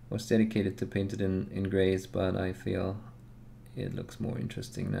 Was dedicated to paint it in grays, but I feel it looks more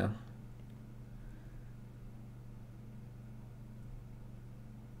interesting now.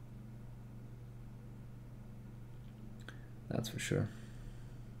 That's for sure.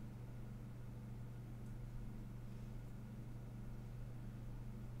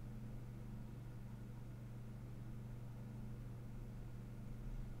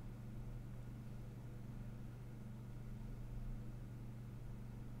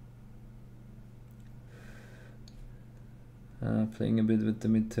 Playing a bit with the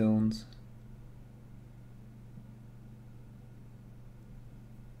midtones.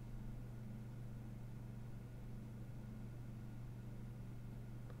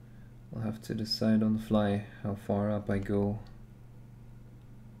 I'll have to decide on the fly how far up I go.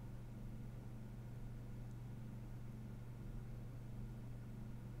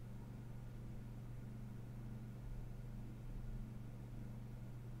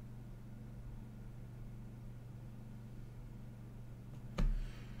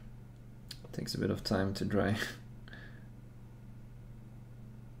 Takes a bit of time to dry.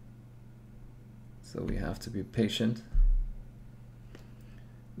 So we have to be patient.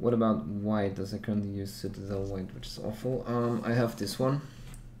 What about white? Does I currently use Citadel white, which is awful. I have this one.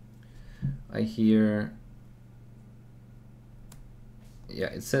 I hear, yeah,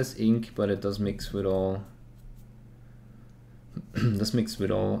 it says ink, but it does mix with all does mix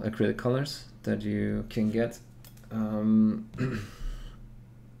with all acrylic colors that you can get.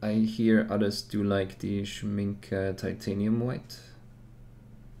 I hear others do like the Schmink titanium white.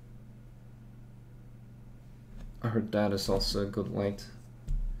 I heard that is also a good white,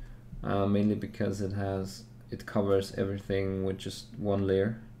 mainly because it covers everything with just one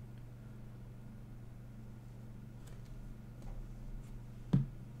layer.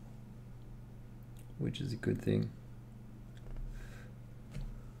 Which is a good thing.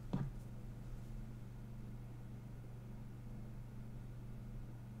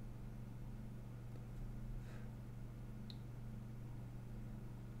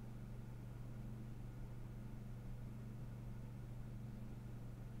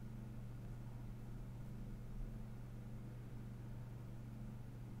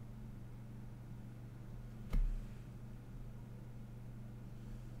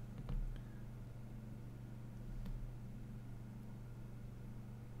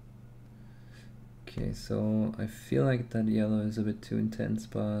 Okay, so I feel like that yellow is a bit too intense,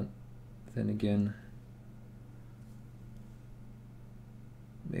 but then again,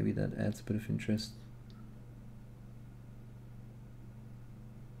 maybe that adds a bit of interest.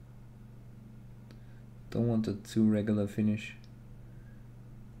 Don't want a too regular finish.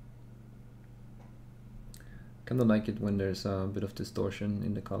 Kinda like it when there's a bit of distortion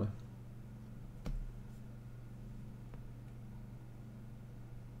in the color.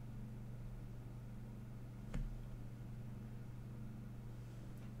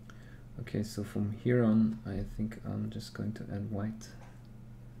 Okay, so from here on, I think I'm just going to add white.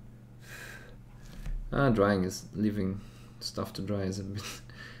 Drying is leaving stuff to dry is a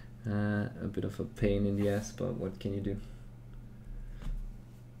bit of a pain in the ass, but what can you do?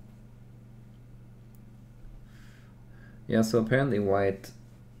 Yeah, so apparently white,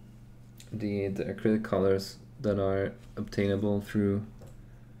 the acrylic colors that are obtainable through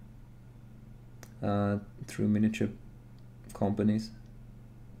miniature companies,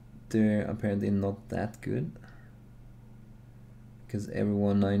 they're apparently not that good, because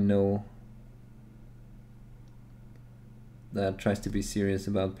everyone I know that tries to be serious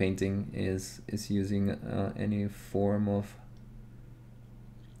about painting is using any form of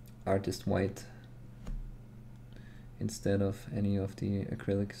artist white instead of any of the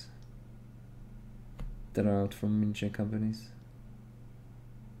acrylics that are out from miniature companies.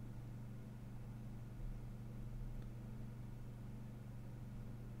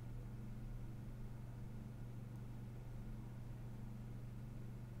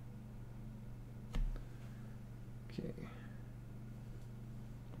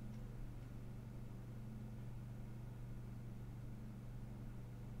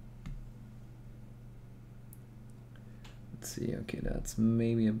 Let's see, okay, that's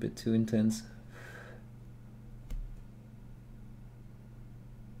maybe a bit too intense.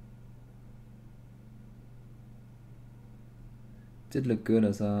 Did look good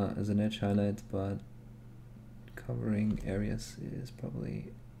as an edge highlight, but covering areas is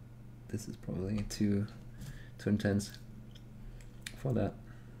probably, this is probably too intense for that.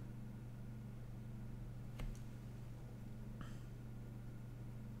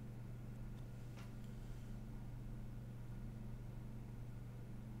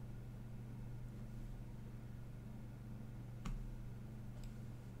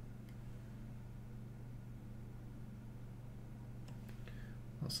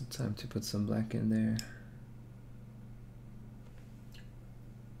 Also time to put some black in there.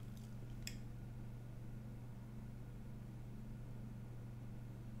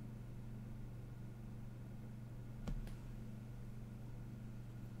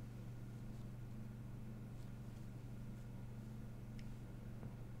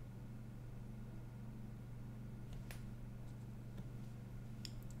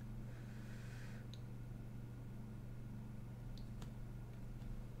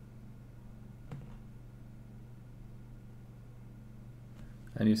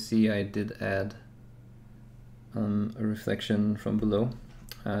 And you see I did add a reflection from below.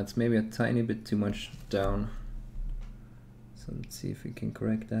 It's maybe a tiny bit too much down. So let's see if we can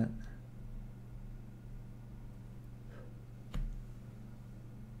correct that.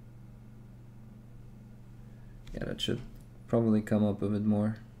 Yeah, that should probably come up a bit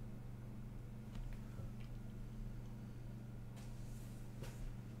more.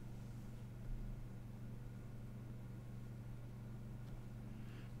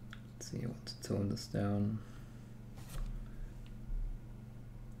 Let's see, I want to tone this down.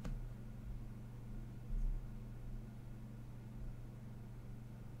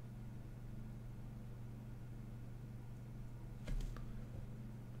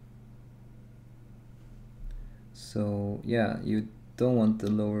 So yeah, you don't want the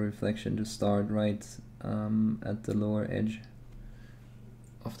lower reflection to start right at the lower edge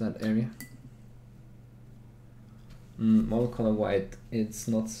of that area. Monocolor white, it's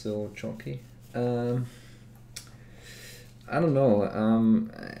not so chalky. I don't know,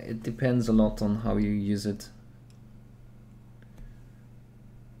 it depends a lot on how you use it.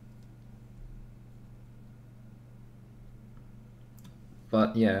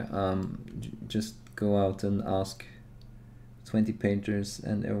 But yeah, just go out and ask 20 painters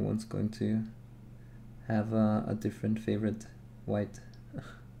and everyone's going to have a different favorite white.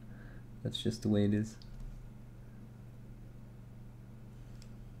 That's just the way it is.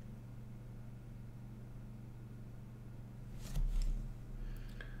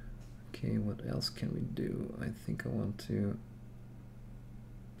 Okay, what else can we do? I think I want to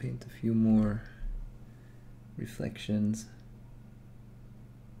paint a few more reflections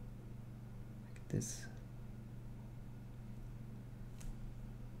like this.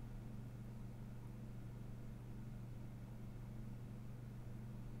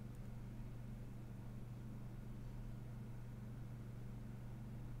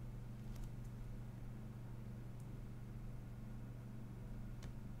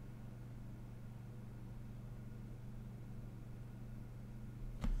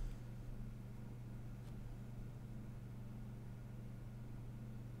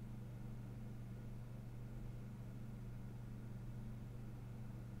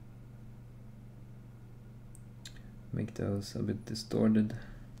 Make those a bit distorted.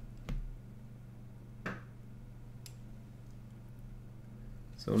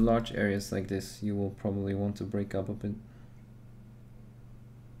 So large areas like this you will probably want to break up a bit.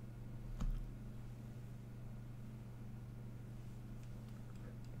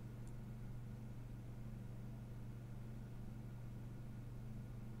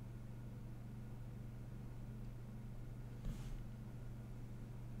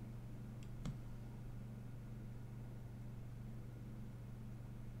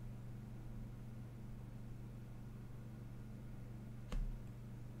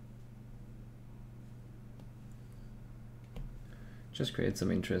 Just create some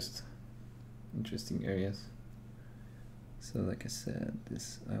interesting areas. So like I said,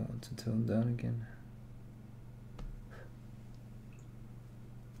 this I want to tone down again.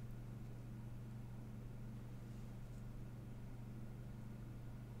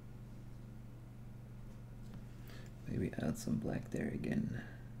 Maybe add some black there again.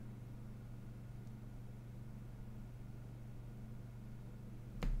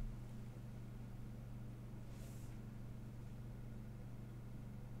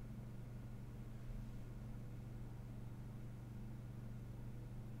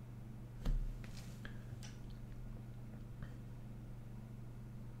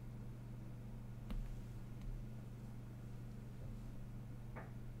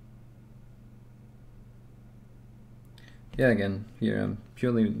 yeah, again, here I'm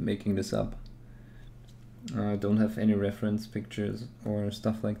purely making this up. I don't have any reference pictures or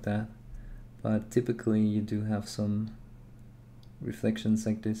stuff like that, but typically you do have some reflections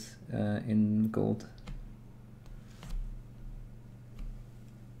like this in gold.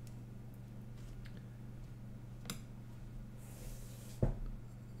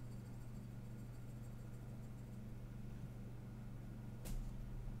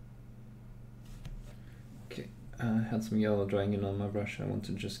 Okay, I had some yellow drying in on my brush. I want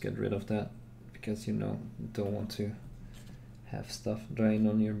to just get rid of that, because you know, you don't want to have stuff drying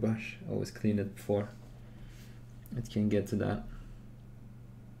on your brush. Always clean it before it can get to that.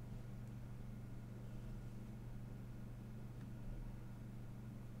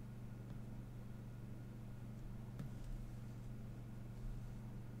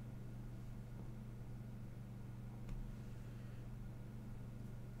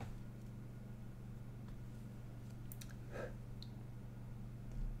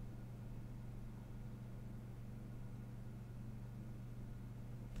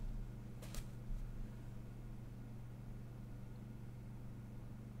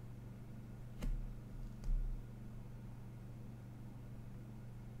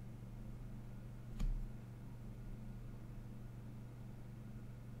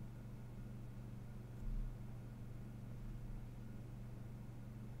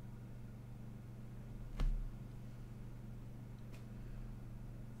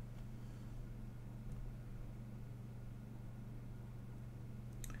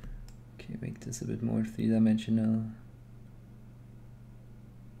 Okay, make this a bit more three-dimensional.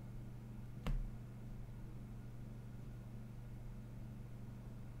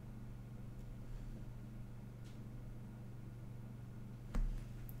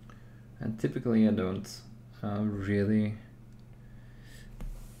 And typically I don't really,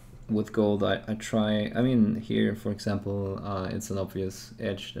 with gold I try, I mean here for example it's an obvious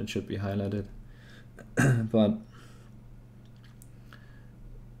edge that should be highlighted, but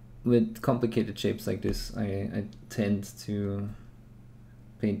with complicated shapes like this I tend to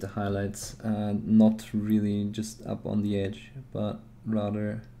paint the highlights not really just up on the edge, but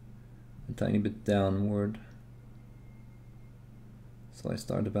rather a tiny bit downward. So I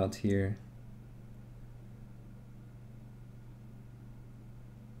start about here.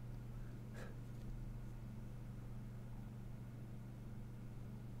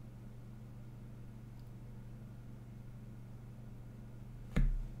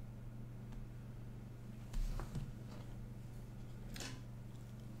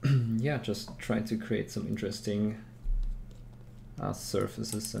 Yeah, just try to create some interesting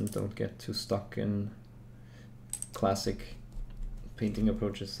surfaces and don't get too stuck in classic painting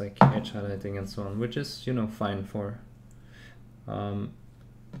approaches like edge highlighting and so on, which is, you know, fine for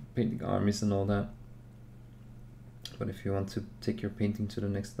painting armies and all that. But if you want to take your painting to the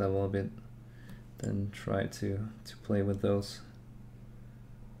next level a bit, then try to play with those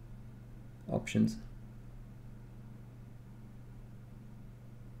options.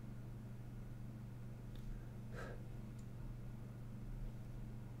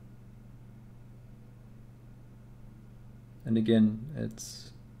 And again,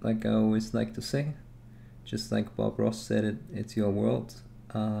 it's like I always like to say, just like Bob Ross said, it's your world.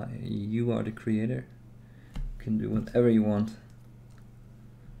 You are the creator. You can do whatever you want.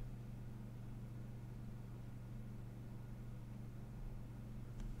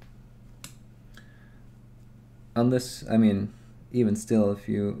 Unless, I mean, even still, if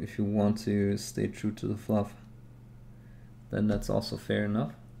you want to stay true to the fluff, then that's also fair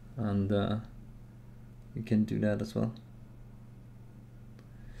enough, and you can do that as well.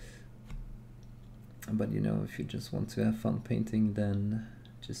 But you know, if you just want to have fun painting, then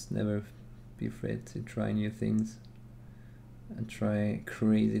just never be afraid to try new things and try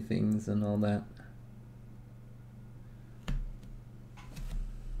crazy things and all that.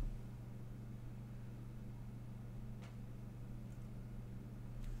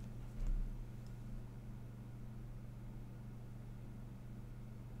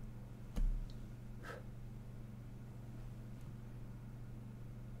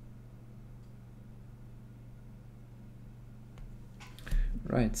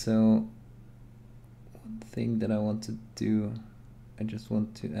 Right, so one thing that I want to do, I just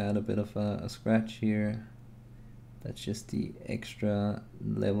want to add a bit of a scratch here. That's just the extra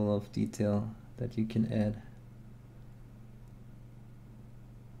level of detail that you can add.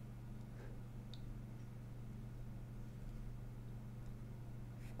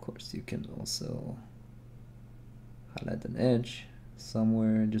 Of course, you can also highlight an edge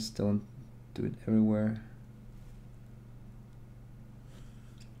somewhere, just don't do it everywhere.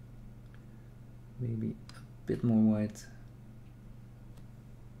 Maybe a bit more white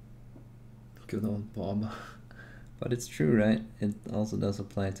Good old Bob. But it's true, right? It also does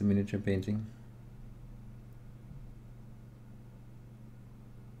apply to miniature painting.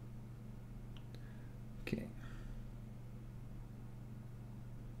 Okay.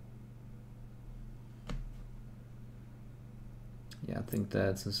 Yeah, I think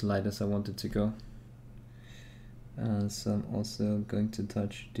that's as light as I wanted to go. So I'm also going to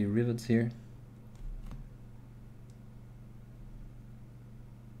touch the rivets here.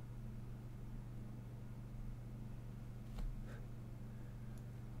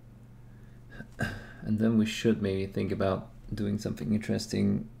 And then we should maybe think about doing something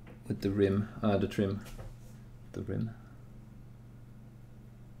interesting with the rim, the rim.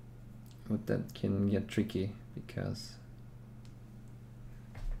 But that can get tricky because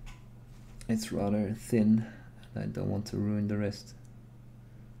it's rather thin and I don't want to ruin the rest.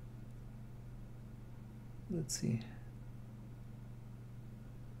 Let's see.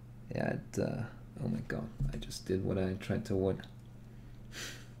 Yeah, oh my god, I just did what I tried to avoid.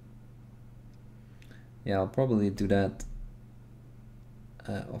 Yeah, I'll probably do that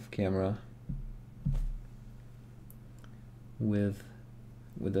off camera with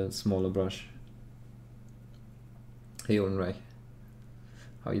a smaller brush. Hey Onrai,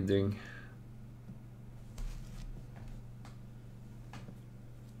 how you doing?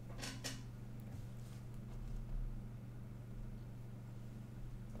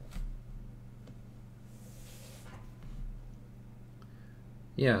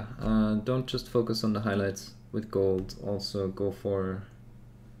 Yeah, don't just focus on the highlights with gold, also go for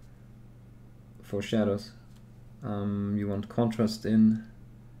shadows. You want contrast in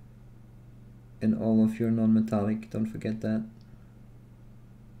all of your non-metallic, don't forget that.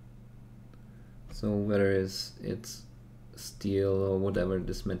 So whether it's steel or whatever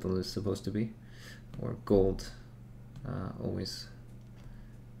this metal is supposed to be, or gold, always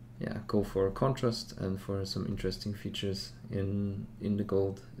go for contrast and for some interesting features in the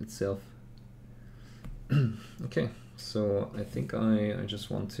gold itself. Okay, so I think I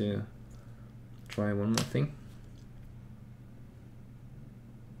just want to try one more thing.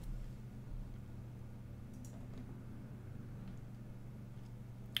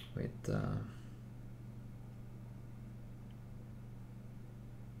 Wait,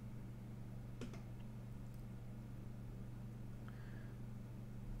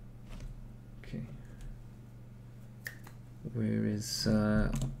 okay, where is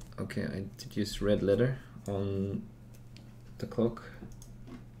okay, I did use red leather on the cloak,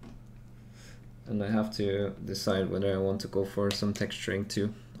 and I have to decide whether I want to go for some texturing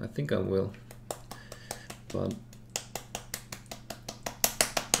too. I think I will, but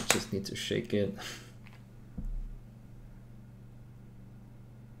I just need to shake it.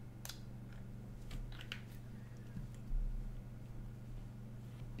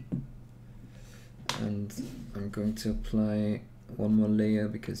 And I'm going to apply one more layer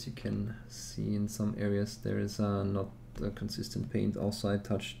because you can see in some areas there is not a consistent paint. Also, I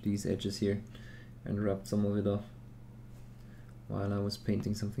touched these edges here and rubbed some of it off while I was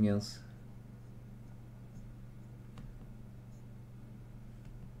painting something else.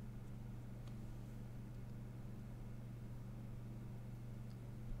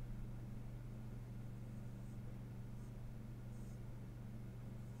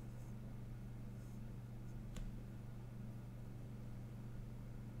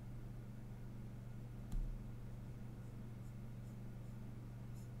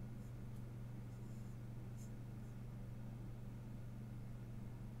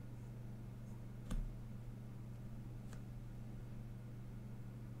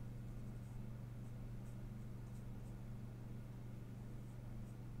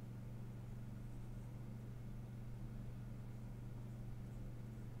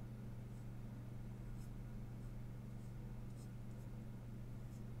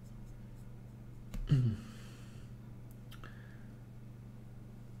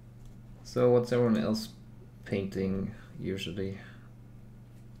 So what's everyone else painting usually?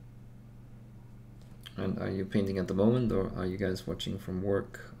 And are you painting at the moment, or are you guys watching from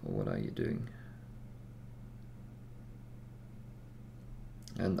work, or what are you doing?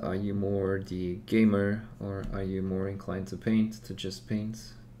 And are you more the gamer, or are you more inclined to paint, to just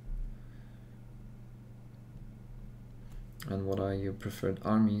paint? And what are your preferred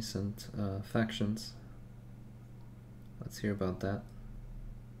armies and factions? Let's hear about that.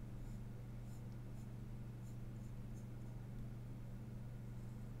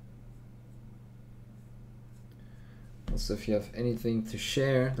 Also, if you have anything to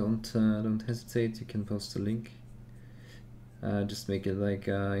share, don't hesitate. You can post a link. Just make it like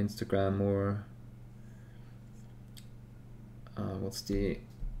Instagram or what's the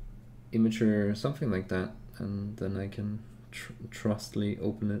imager, something like that, and then I can trustfully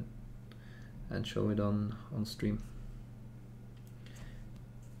open it and show it on stream.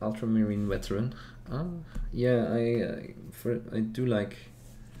 Ultramarine veteran. Yeah, I do like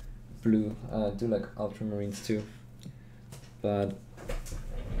blue. I do like ultramarines too, but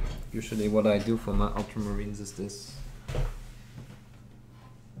usually what I do for my ultramarines is this.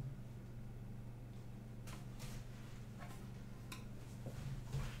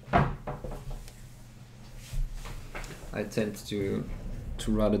 I tend to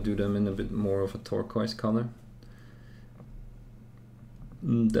rather do them in a bit more of a turquoise color.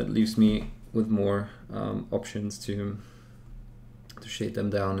 That leaves me with more options to shade them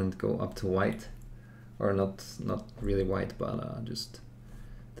down and go up to white, or not really white, but just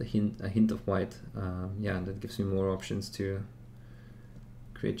a hint of white. Yeah, that gives me more options to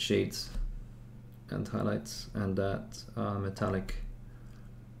create shades and highlights, and that metallic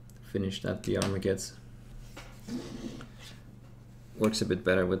finish that the armor gets works a bit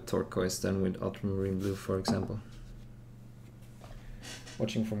better with turquoise than with ultramarine blue, for example.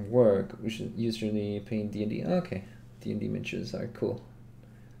 Watching from work, we should usually paint D&D. Okay, D&D miniatures are cool.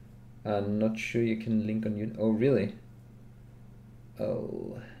 I'm not sure you can link on your... Oh, really?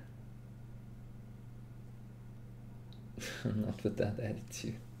 Oh. Not with that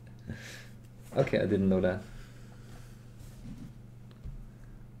attitude. Okay, I didn't know that.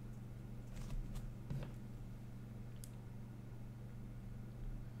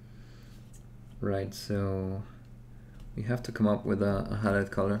 Right, so we have to come up with a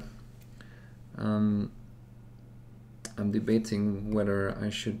highlight color. I'm debating whether I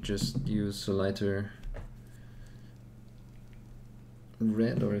should just use a lighter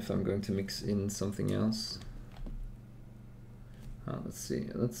red or if I'm going to mix in something else.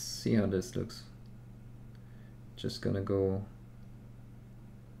 Let's see how this looks. Just gonna go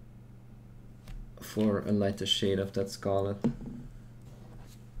for a lighter shade of that scarlet.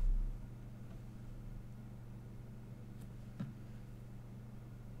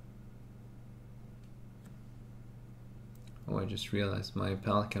 Oh, I just realized my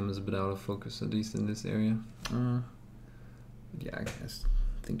palette cam is a bit out of focus, at least in this area. Yeah, I guess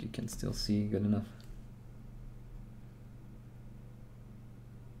I think you can still see good enough.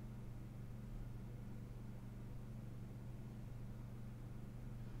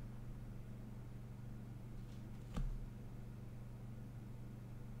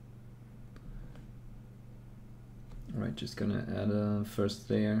 Alright, just gonna add a first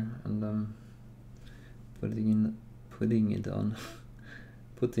layer and putting it on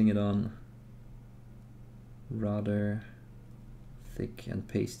rather thick and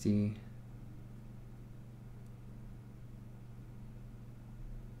pasty.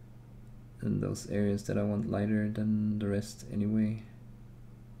 In those areas that I want lighter than the rest anyway.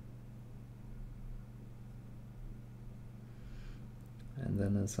 And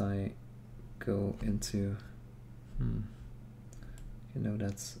then as I go into you know,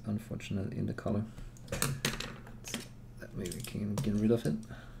 that's unfortunate in the color. That maybe we can get rid of it.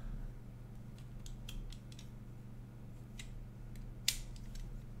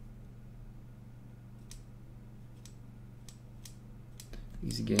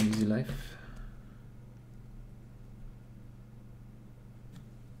 Easy game, easy life.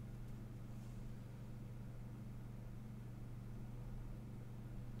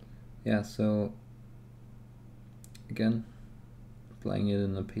 Yeah, so again, applying it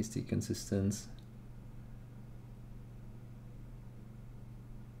in a pasty consistence.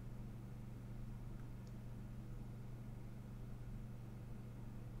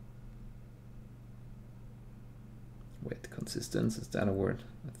 Wait, consistence, is that a word?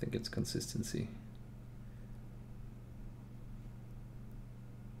 I think it's consistency.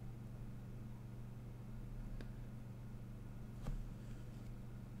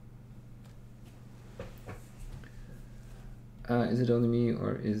 Is it only me,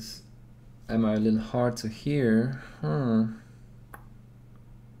 or am I a little hard to hear?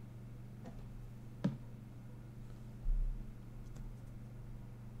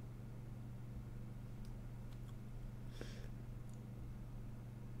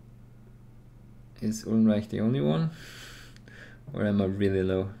 Is Ulmreich the only one? Or am I really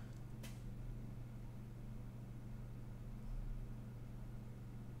low?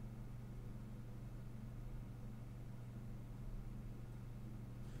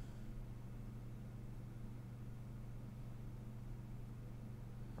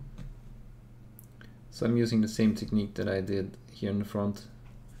 So I'm using the same technique that I did here in the front.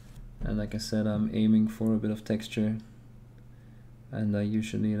 And like I said, I'm aiming for a bit of texture. And I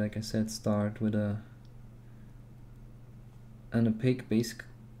usually, like I said, start with an opaque base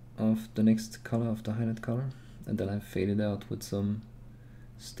of the next color, of the highlight color, and then I fade it out with some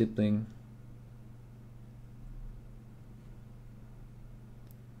stippling.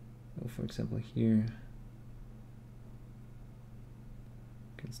 So for example here,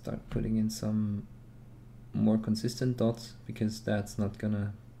 I can start putting in some more consistent dots, because that's not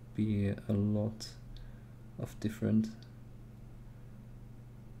gonna be a lot of different.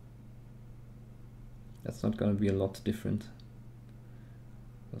 That's not gonna be a lot different.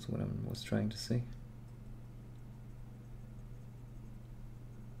 That's what I was trying to say.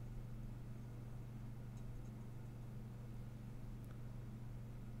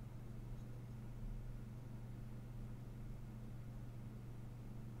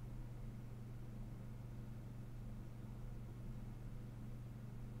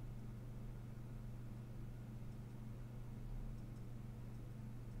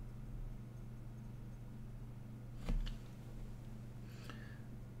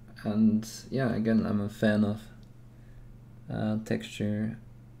 And yeah, again, I'm a fan of texture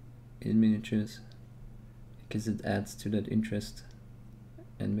in miniatures, because it adds to that interest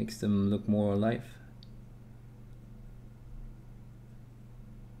and makes them look more alive.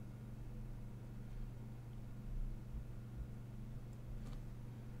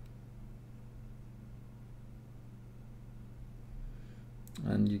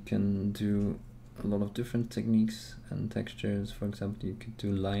 And you can do a lot of different techniques and textures. For example, you could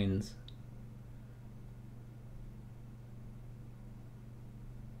do lines.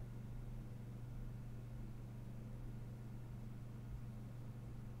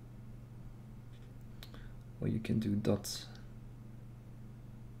 Or you can do dots.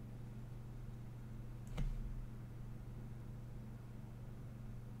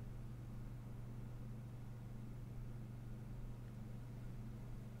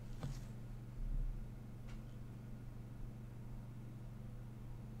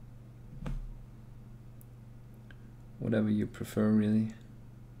 Whatever you prefer, really.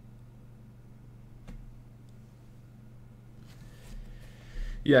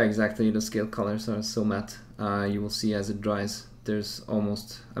 Yeah, exactly. The scale colors are so matte. You will see as it dries, there's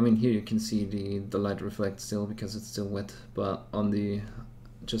almost, I mean, here you can see the light reflect still because it's still wet, but on the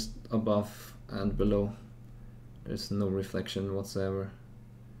just above and below, there's no reflection whatsoever.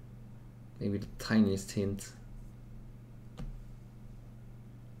 Maybe the tiniest hint.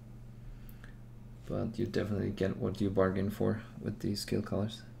 But you definitely get what you bargain for with these scale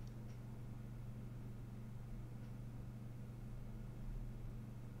colors.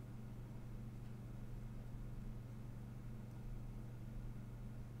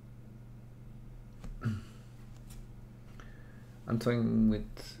 I'm talking with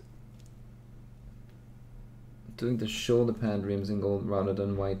doing the shoulder pad rims in gold rather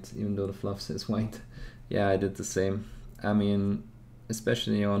than white, even though the fluff says white. Yeah, I did the same. I mean,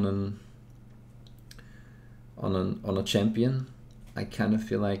 especially on a champion, I kind of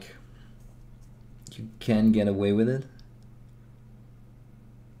feel like you can get away with it.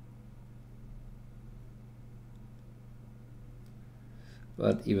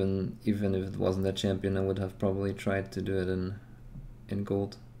 But even if it wasn't a champion, I would have probably tried to do it in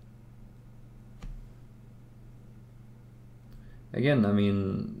gold. Again, I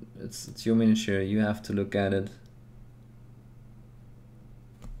mean, it's your miniature. You have to look at it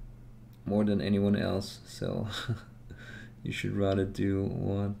more than anyone else, so you should rather do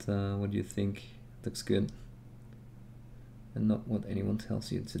what you think looks good and not what anyone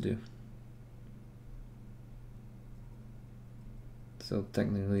tells you to do. So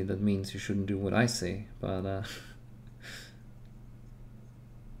technically that means you shouldn't do what I say, but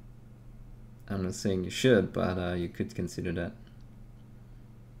I'm not saying you should, but you could consider that.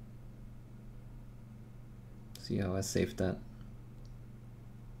 See how I saved that?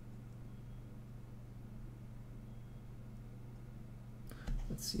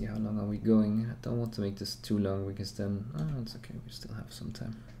 Let's see, how long are we going? I don't want to make this too long because then, oh, it's okay, we still have some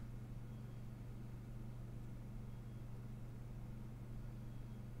time.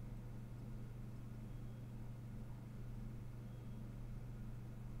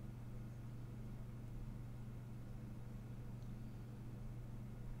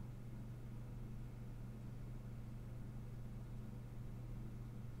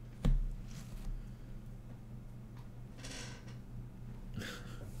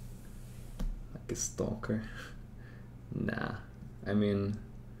 A stalker. Nah, I mean,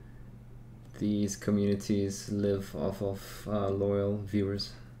 these communities live off of loyal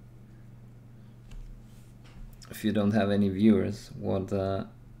viewers. If you don't have any viewers, why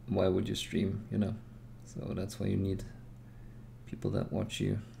would you stream, you know? So that's why you need people that watch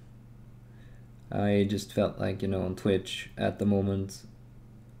you. I just felt like, you know, on Twitch at the moment,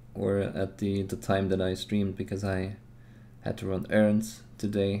 or at the time that I streamed, because I had to run errands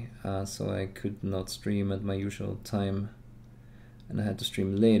today, so I could not stream at my usual time, and I had to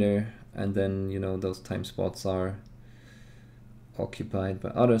stream later, and then, you know, those time spots are occupied by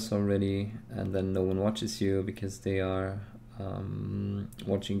others already, and then no one watches you because they are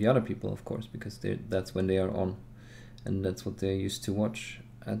watching the other people, of course, because that's when they are on, and that's what they used to watch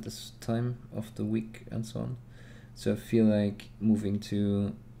at this time of the week and so on. So I feel like moving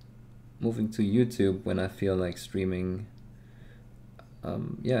to YouTube when I feel like streaming,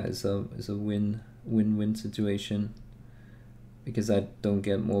 is a win-win situation, because I don't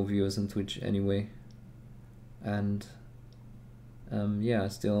get more viewers on Twitch anyway, and I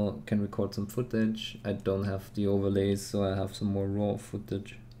still can record some footage. I don't have the overlays, so I have some more raw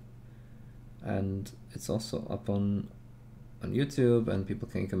footage, and it's also up on YouTube, and people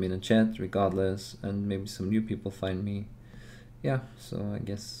can come in and chat regardless, and maybe some new people find me. Yeah, so I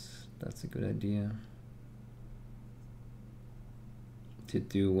guess that's a good idea to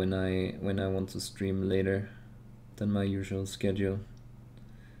do when I want to stream later than my usual schedule.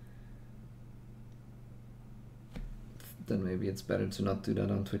 Then maybe it's better to not do that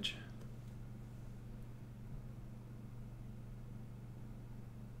on Twitch.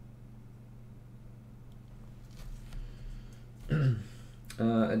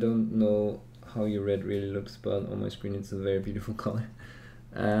 I don't know how your red really looks, but on my screen it's a very beautiful color.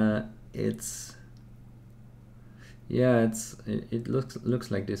 It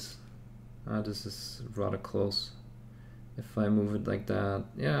looks like this. This is rather close. If I move it like that,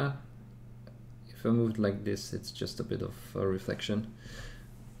 yeah. If I move it like this, it's just a bit of a reflection,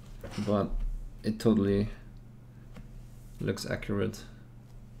 but it totally looks accurate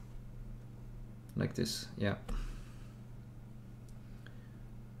like this, yeah.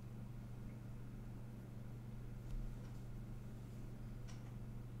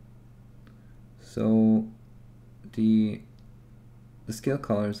 So the scale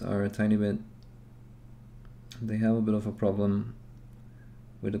colors are a tiny bit, they have a bit of a problem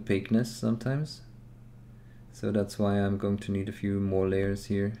with opaqueness sometimes, so that's why I'm going to need a few more layers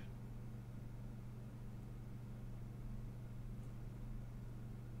here.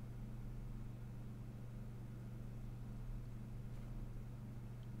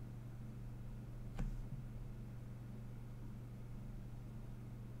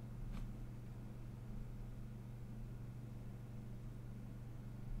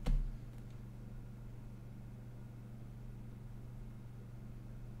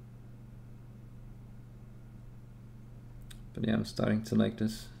 But yeah, I'm starting to like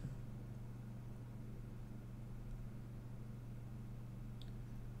this.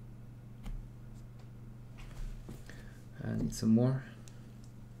 I need some more.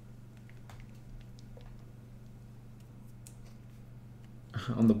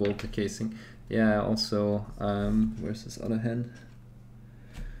 On the bolter casing. Yeah, also, where's this other hand?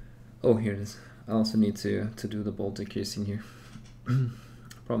 Oh, here it is. I also need to do the bolter casing here.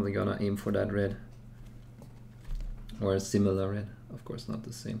 Probably gonna aim for that red. Or a similar red, of course not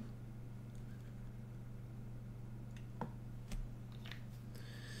the same.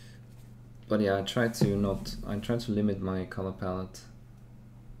 But yeah, I try to limit my color palette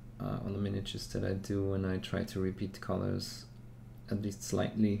on the miniatures that I do, and I try to repeat colors at least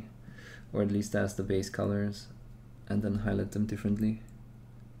slightly, or at least as the base colors, and then highlight them differently.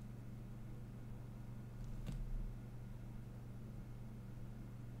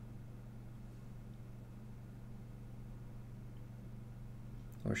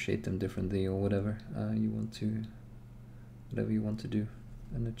 Or shade them differently, or whatever you want to do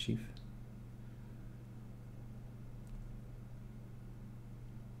and achieve.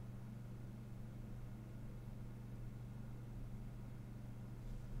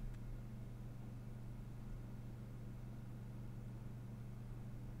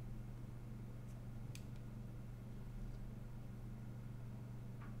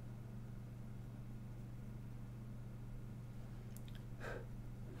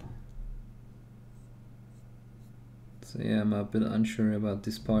 So yeah, I'm a bit unsure about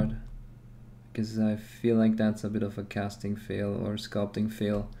this part, because I feel like that's a bit of a casting fail or sculpting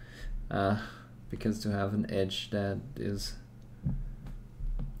fail, because to have an edge that is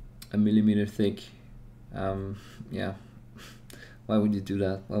a millimeter thick, yeah, why would you do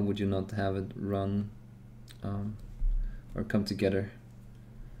that? Why would you not have it run or come together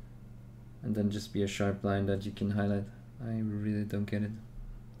and then just be a sharp line that you can highlight? I really don't get it.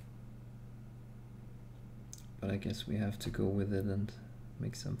 But I guess we have to go with it and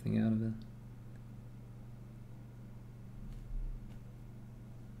make something out of it.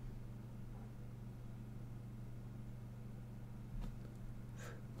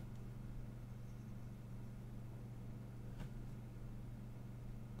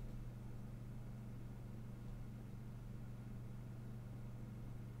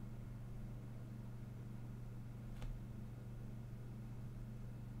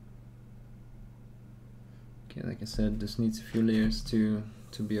 Okay, like I said, this needs a few layers to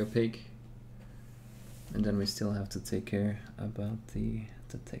be opaque. And then we still have to take care about the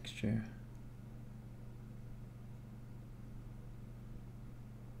texture.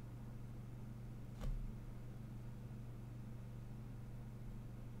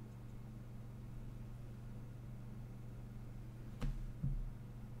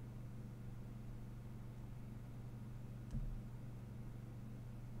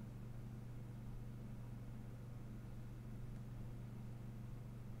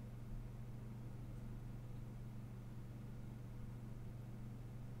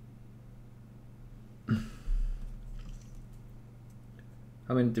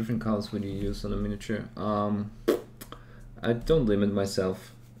 How many different colors would you use on a miniature? I don't limit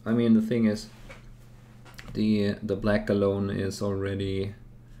myself. I mean, the thing is, the black alone is already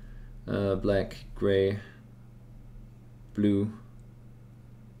black, gray, blue,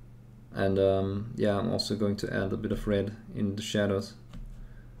 and yeah, I'm also going to add a bit of red in the shadows.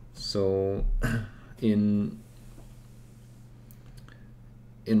 So in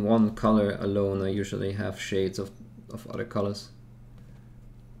one color alone, I usually have shades of other colors,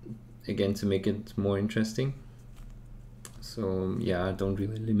 again, to make it more interesting. So yeah, I don't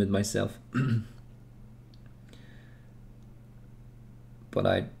really limit myself. But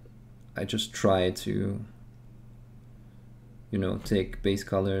I just try to, you know, take base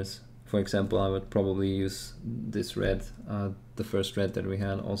colors. For example, I would probably use this red, the first red that we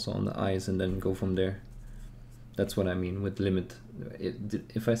had, also on the eyes, and then go from there. That's what I mean with limit.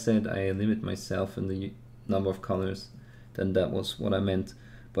 If I said I limit myself in the number of colors, then that was what I meant.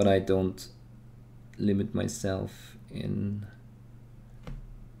 But I don't limit myself in,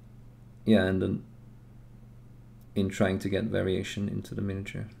 yeah, and then in trying to get variation into the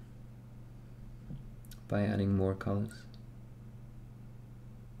miniature by adding more colors.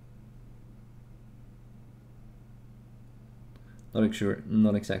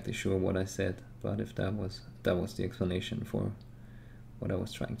 Not exactly sure what I said, but if that was the explanation for what I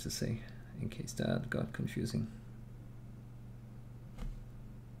was trying to say, in case that got confusing.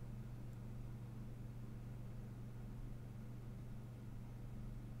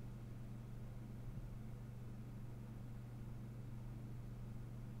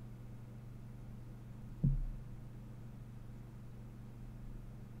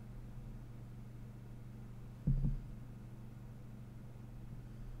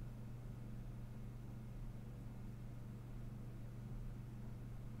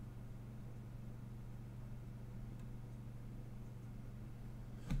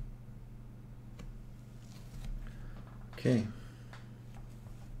 Okay.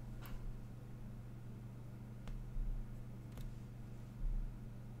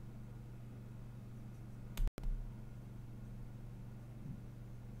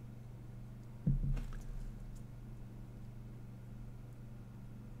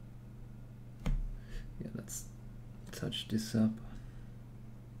 Yeah, let's touch this up.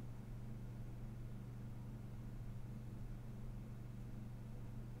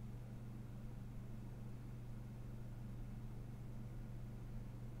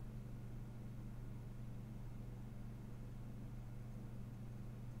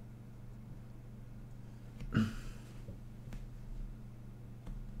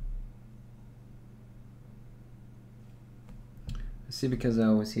 See, because I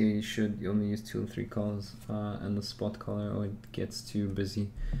always hear you should only use 2 or 3 colors and the spot color, or it gets too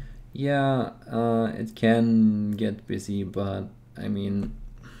busy. Yeah, it can get busy, but I mean,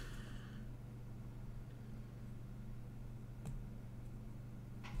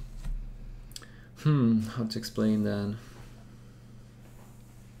 how to explain that?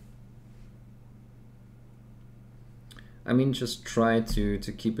 I mean, just try to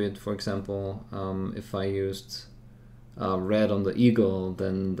keep it. For example, if I used red on the eagle,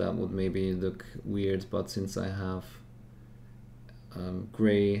 then that would maybe look weird, but since I have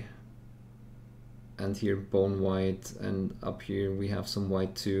gray and here bone white, and up here we have some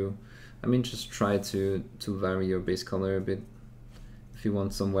white too, I mean, just try to vary your base color a bit if you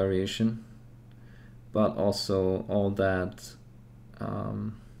want some variation, but also all that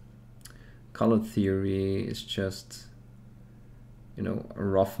color theory is just, you know, a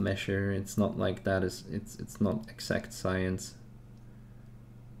rough measure. It's not like that is, it's not exact science.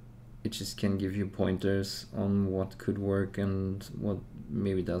 It just can give you pointers on what could work and what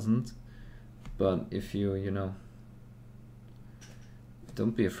maybe doesn't. But if you know,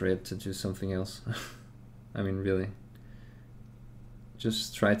 don't be afraid to do something else. I mean, really,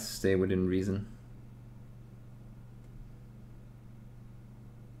 just try to stay within reason.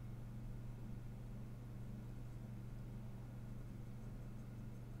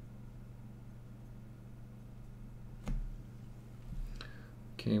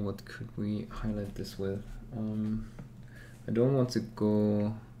 Okay, what could we highlight this with? I don't want to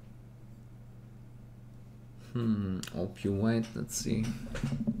go all pure white. Let's see.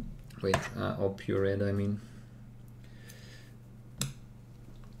 Wait, all pure red, I mean.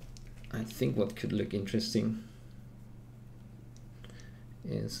 I think what could look interesting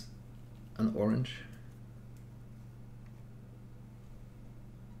is an orange.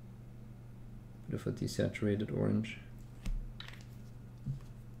 Bit of a desaturated orange.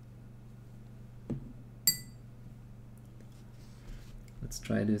 Let's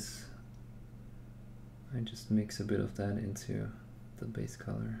try this. I just mix a bit of that into the base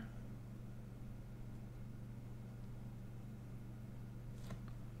color.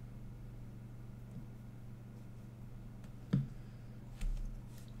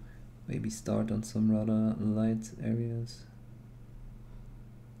 Maybe start on some rather light areas.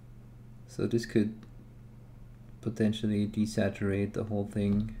 So this could potentially desaturate the whole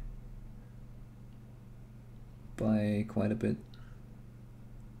thing by quite a bit.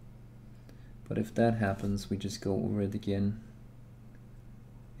 But if that happens, we just go over it again.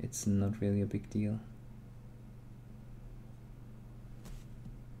 It's not really a big deal.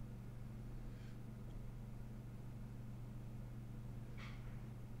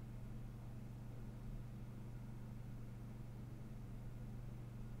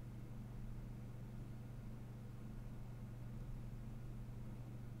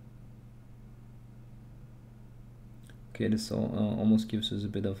 Okay, this almost gives us a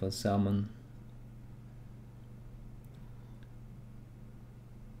bit of a salmon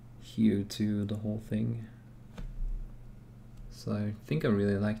hue to the whole thing. So I think I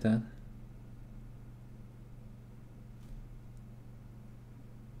really like that.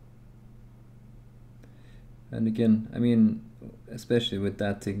 And again, I mean, especially with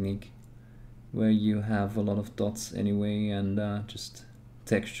that technique where you have a lot of dots anyway and just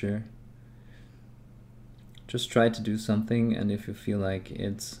texture, just try to do something, and if you feel like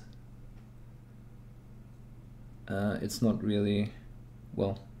it's not really,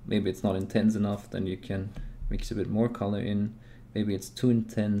 well, maybe it's not intense enough, then you can mix a bit more color in. Maybe it's too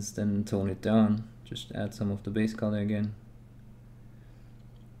intense, then tone it down, just add some of the base color again.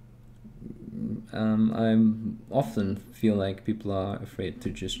 I often feel like people are afraid to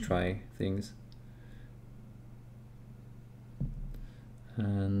just try things.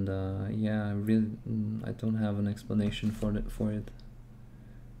 And yeah, I don't have an explanation for it.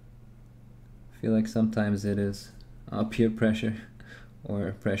 I feel like sometimes it is peer pressure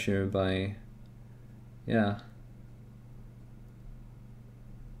or pressure by, yeah,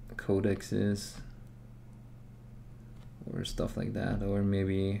 codexes or stuff like that, or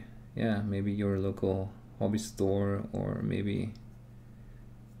maybe, yeah, maybe your local hobby store, or maybe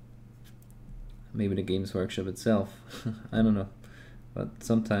the Games Workshop itself. I don't know. But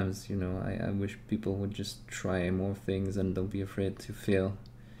sometimes, you know, I wish people would just try more things and don't be afraid to fail.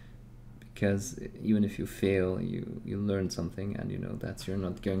 Because even if you fail, you learn something, and you know that you're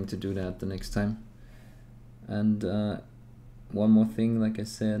not going to do that the next time. And one more thing, like I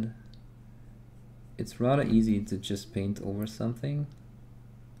said, it's rather easy to just paint over something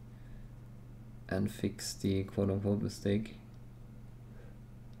and fix the quote-unquote mistake.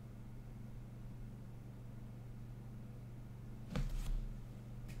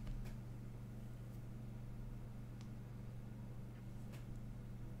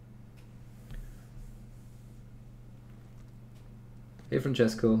 Hey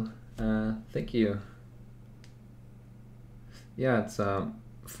Francesco, thank you. Yeah, it's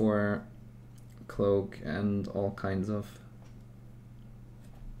for cloak and all kinds of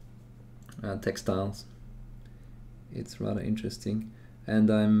textiles. It's rather interesting, and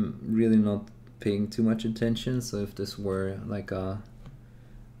I'm really not paying too much attention, so if this were like a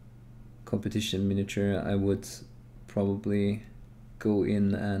competition miniature, I would probably go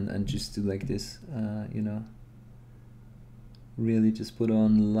in and just do like this, you know, really just put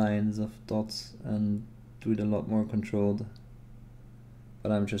on lines of dots and do it a lot more controlled.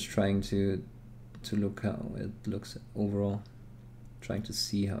 But I'm just trying to look how it looks overall, trying to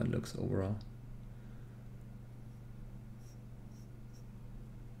see how it looks overall.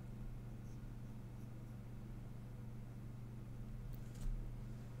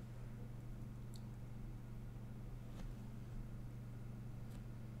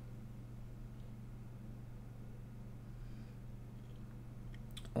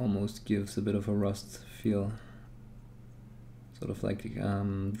 Almost gives a bit of a rust feel, sort of like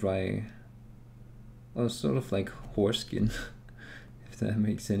dry, or sort of like horse skin, if that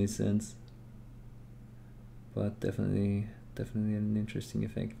makes any sense. But definitely an interesting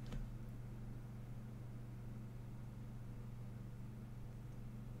effect.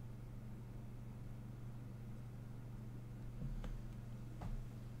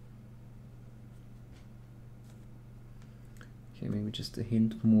 Maybe just a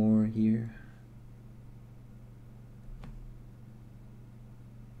hint more here.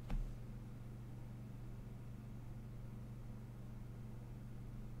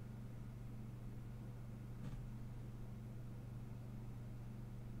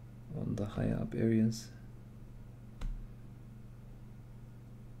 On the higher up areas.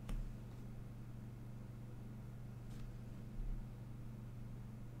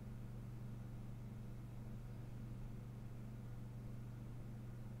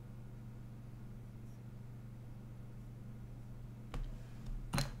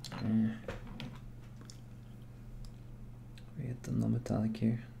 We get the non-metallic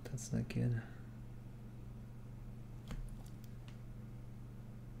here, that's not good.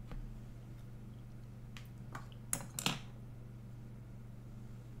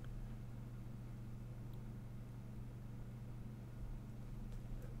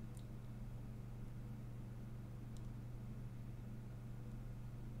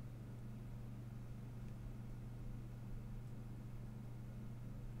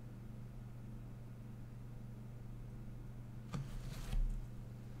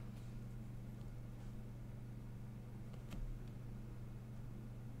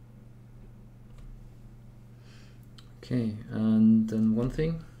 Okay, and then one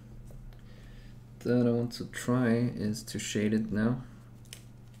thing that I want to try is to shade it now,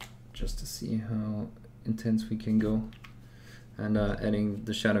 just to see how intense we can go. And adding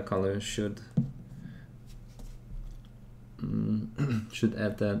the shadow color should should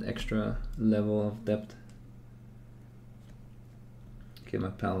add that extra level of depth. Okay, my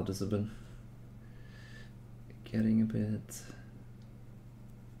palette is a bit getting a bit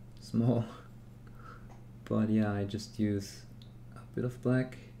small. But yeah, I just use a bit of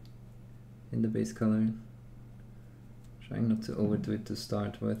black in the base color, trying not to overdo it to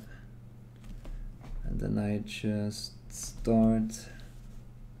start with, and then I just start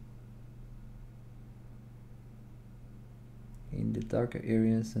in the darker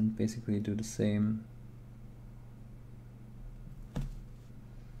areas and basically do the same.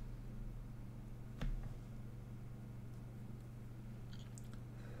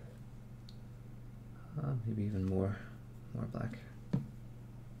 Maybe even more black.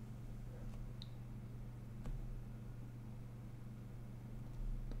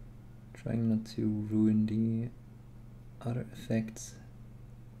 Trying not to ruin the other effects.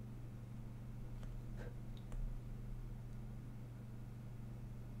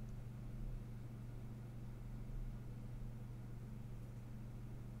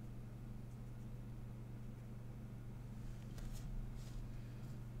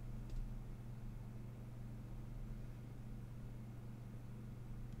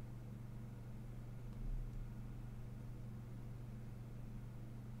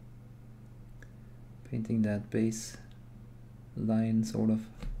 Painting that base line sort of,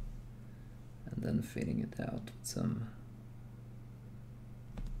 and then fading it out with some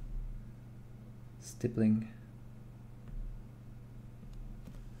stippling.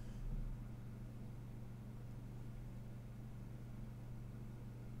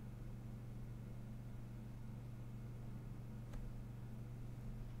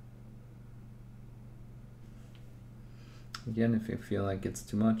 Again, if you feel like it's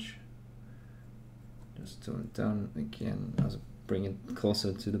too much, just tone it down again, also bring it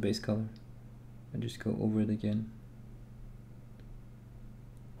closer to the base color and just go over it again.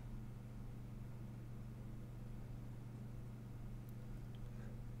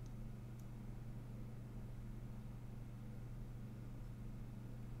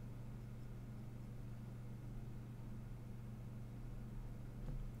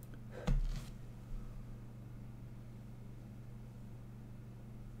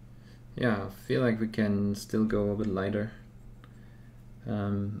 Yeah, I feel like we can still go a bit lighter.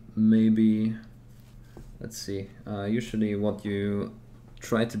 Maybe, let's see, usually what you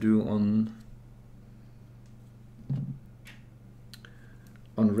try to do on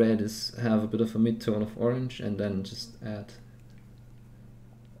red is have a bit of a mid-tone of orange and then just add,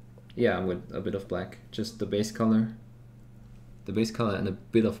 yeah, with a bit of black, just the base color and a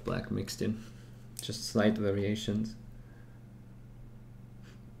bit of black mixed in, just slight variations.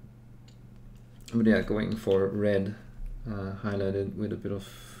 But yeah, going for red highlighted with a bit of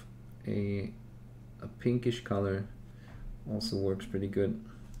a pinkish color also works pretty good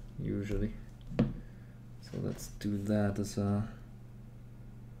usually. So let's do that as a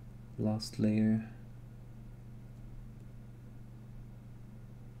last layer.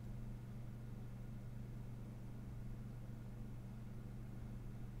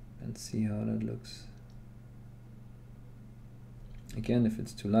 And see how that looks. Again, if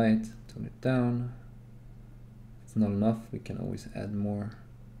it's too light, tone it down. If it's not enough, we can always add more.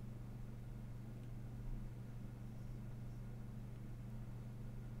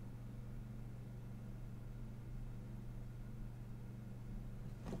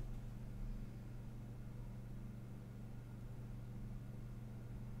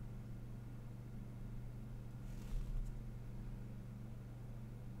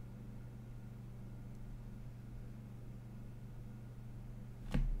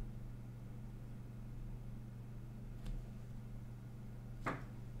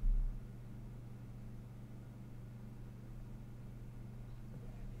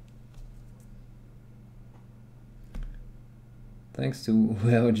 Thanks to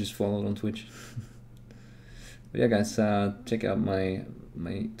whoever just followed on Twitch. But yeah, guys, check out my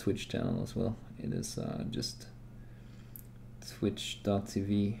Twitch channel as well. It is just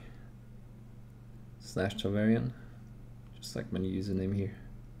twitch.tv/Tavarian, just like my username here.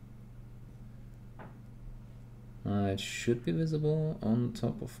 It should be visible on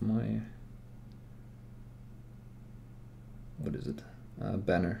top of my, what is it,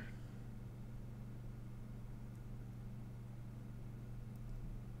 banner.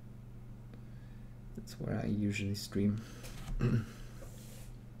 That's where I usually stream.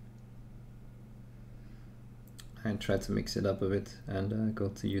 I try to mix it up a bit and go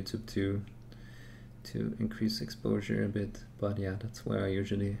to YouTube to increase exposure a bit, but yeah, that's where I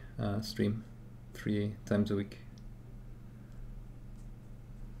usually stream 3 times a week.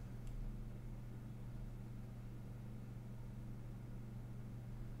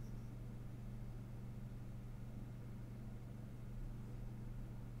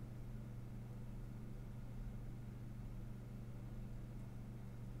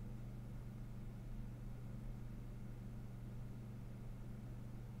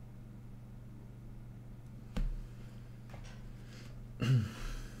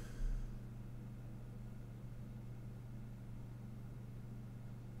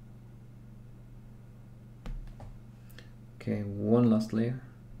 Okay, one last layer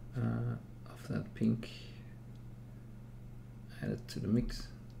of that pink. Add it to the mix.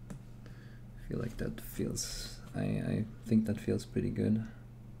 I feel like that feels, I think that feels pretty good.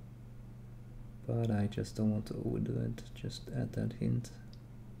 But I just don't want to overdo it. Just add that hint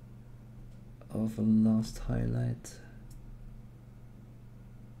of a last highlight.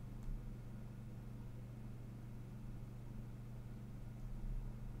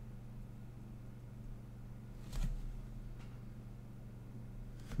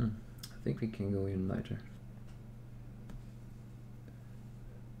 I think we can go even lighter.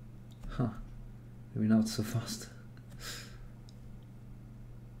 Huh, maybe not so fast.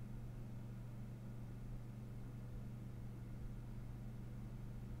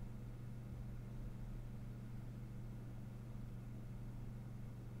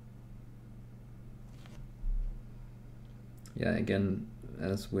 Yeah, again,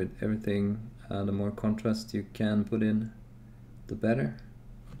 as with everything, the more contrast you can put in, the better.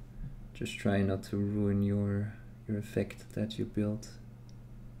 Just try not to ruin your effect that you built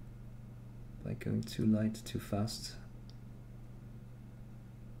by going too light too fast.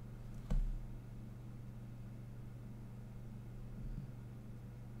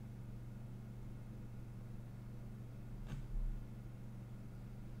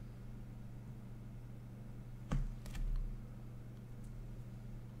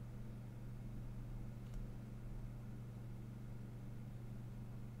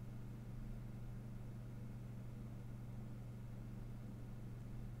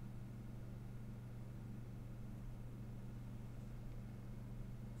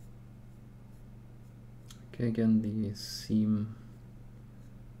 Okay, again, the seam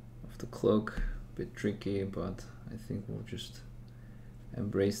of the cloak, a bit tricky, but I think we'll just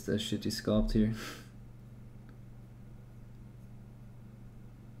embrace the shitty sculpt here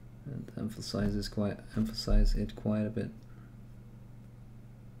and emphasize it quite a bit.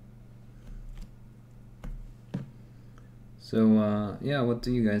 So yeah, what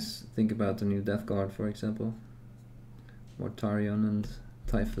do you guys think about the new Death Guard, for example? Mortarion and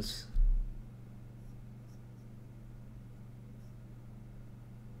Typhus.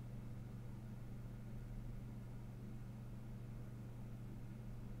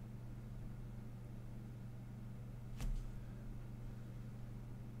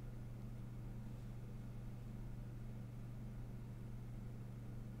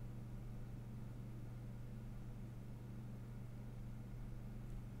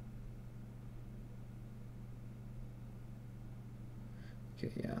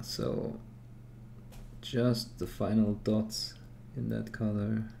 Okay, yeah, so just the final dots in that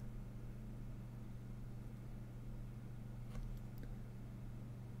color.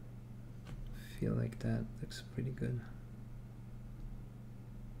 feel like that looks pretty good.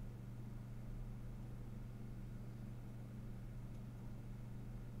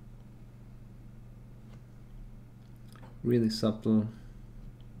 Really subtle,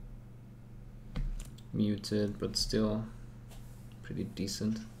 muted, but still pretty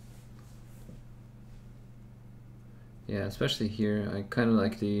decent. Yeah, especially here, I kind of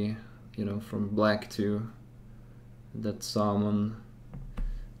like the, you know, from black to that salmon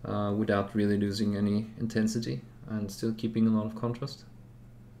without really losing any intensity and still keeping a lot of contrast.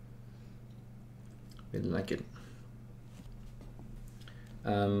 Really like it.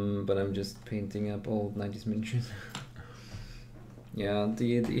 But I'm just painting up old 90s miniatures. Yeah,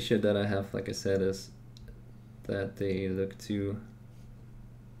 the issue that I have, like I said, is that they look too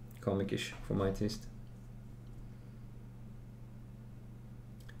comic-ish for my taste.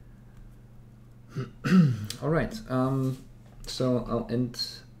 Alright, so I'll end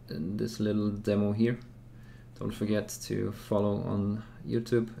this little demo here. Don't forget to follow on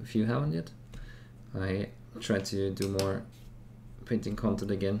YouTube if you haven't yet. I try to do more painting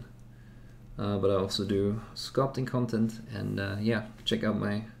content again, but I also do sculpting content, and yeah, check out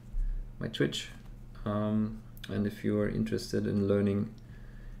my Twitch. And if you are interested in learning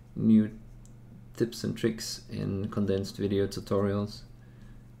new tips and tricks in condensed video tutorials,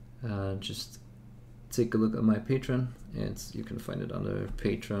 just take a look at my Patreon. You can find it under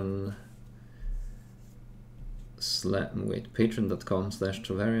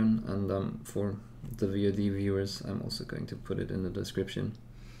patreon.com/Trovarion, and for the VOD viewers, I'm also going to put it in the description.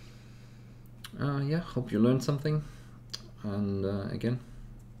 Yeah, hope you learned something, and again,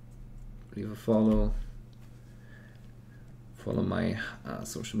 leave a follow my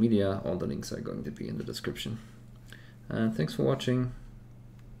social media. All the links are going to be in the description. Thanks for watching,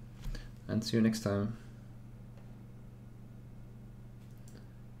 and see you next time.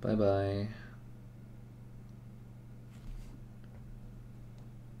 Bye bye.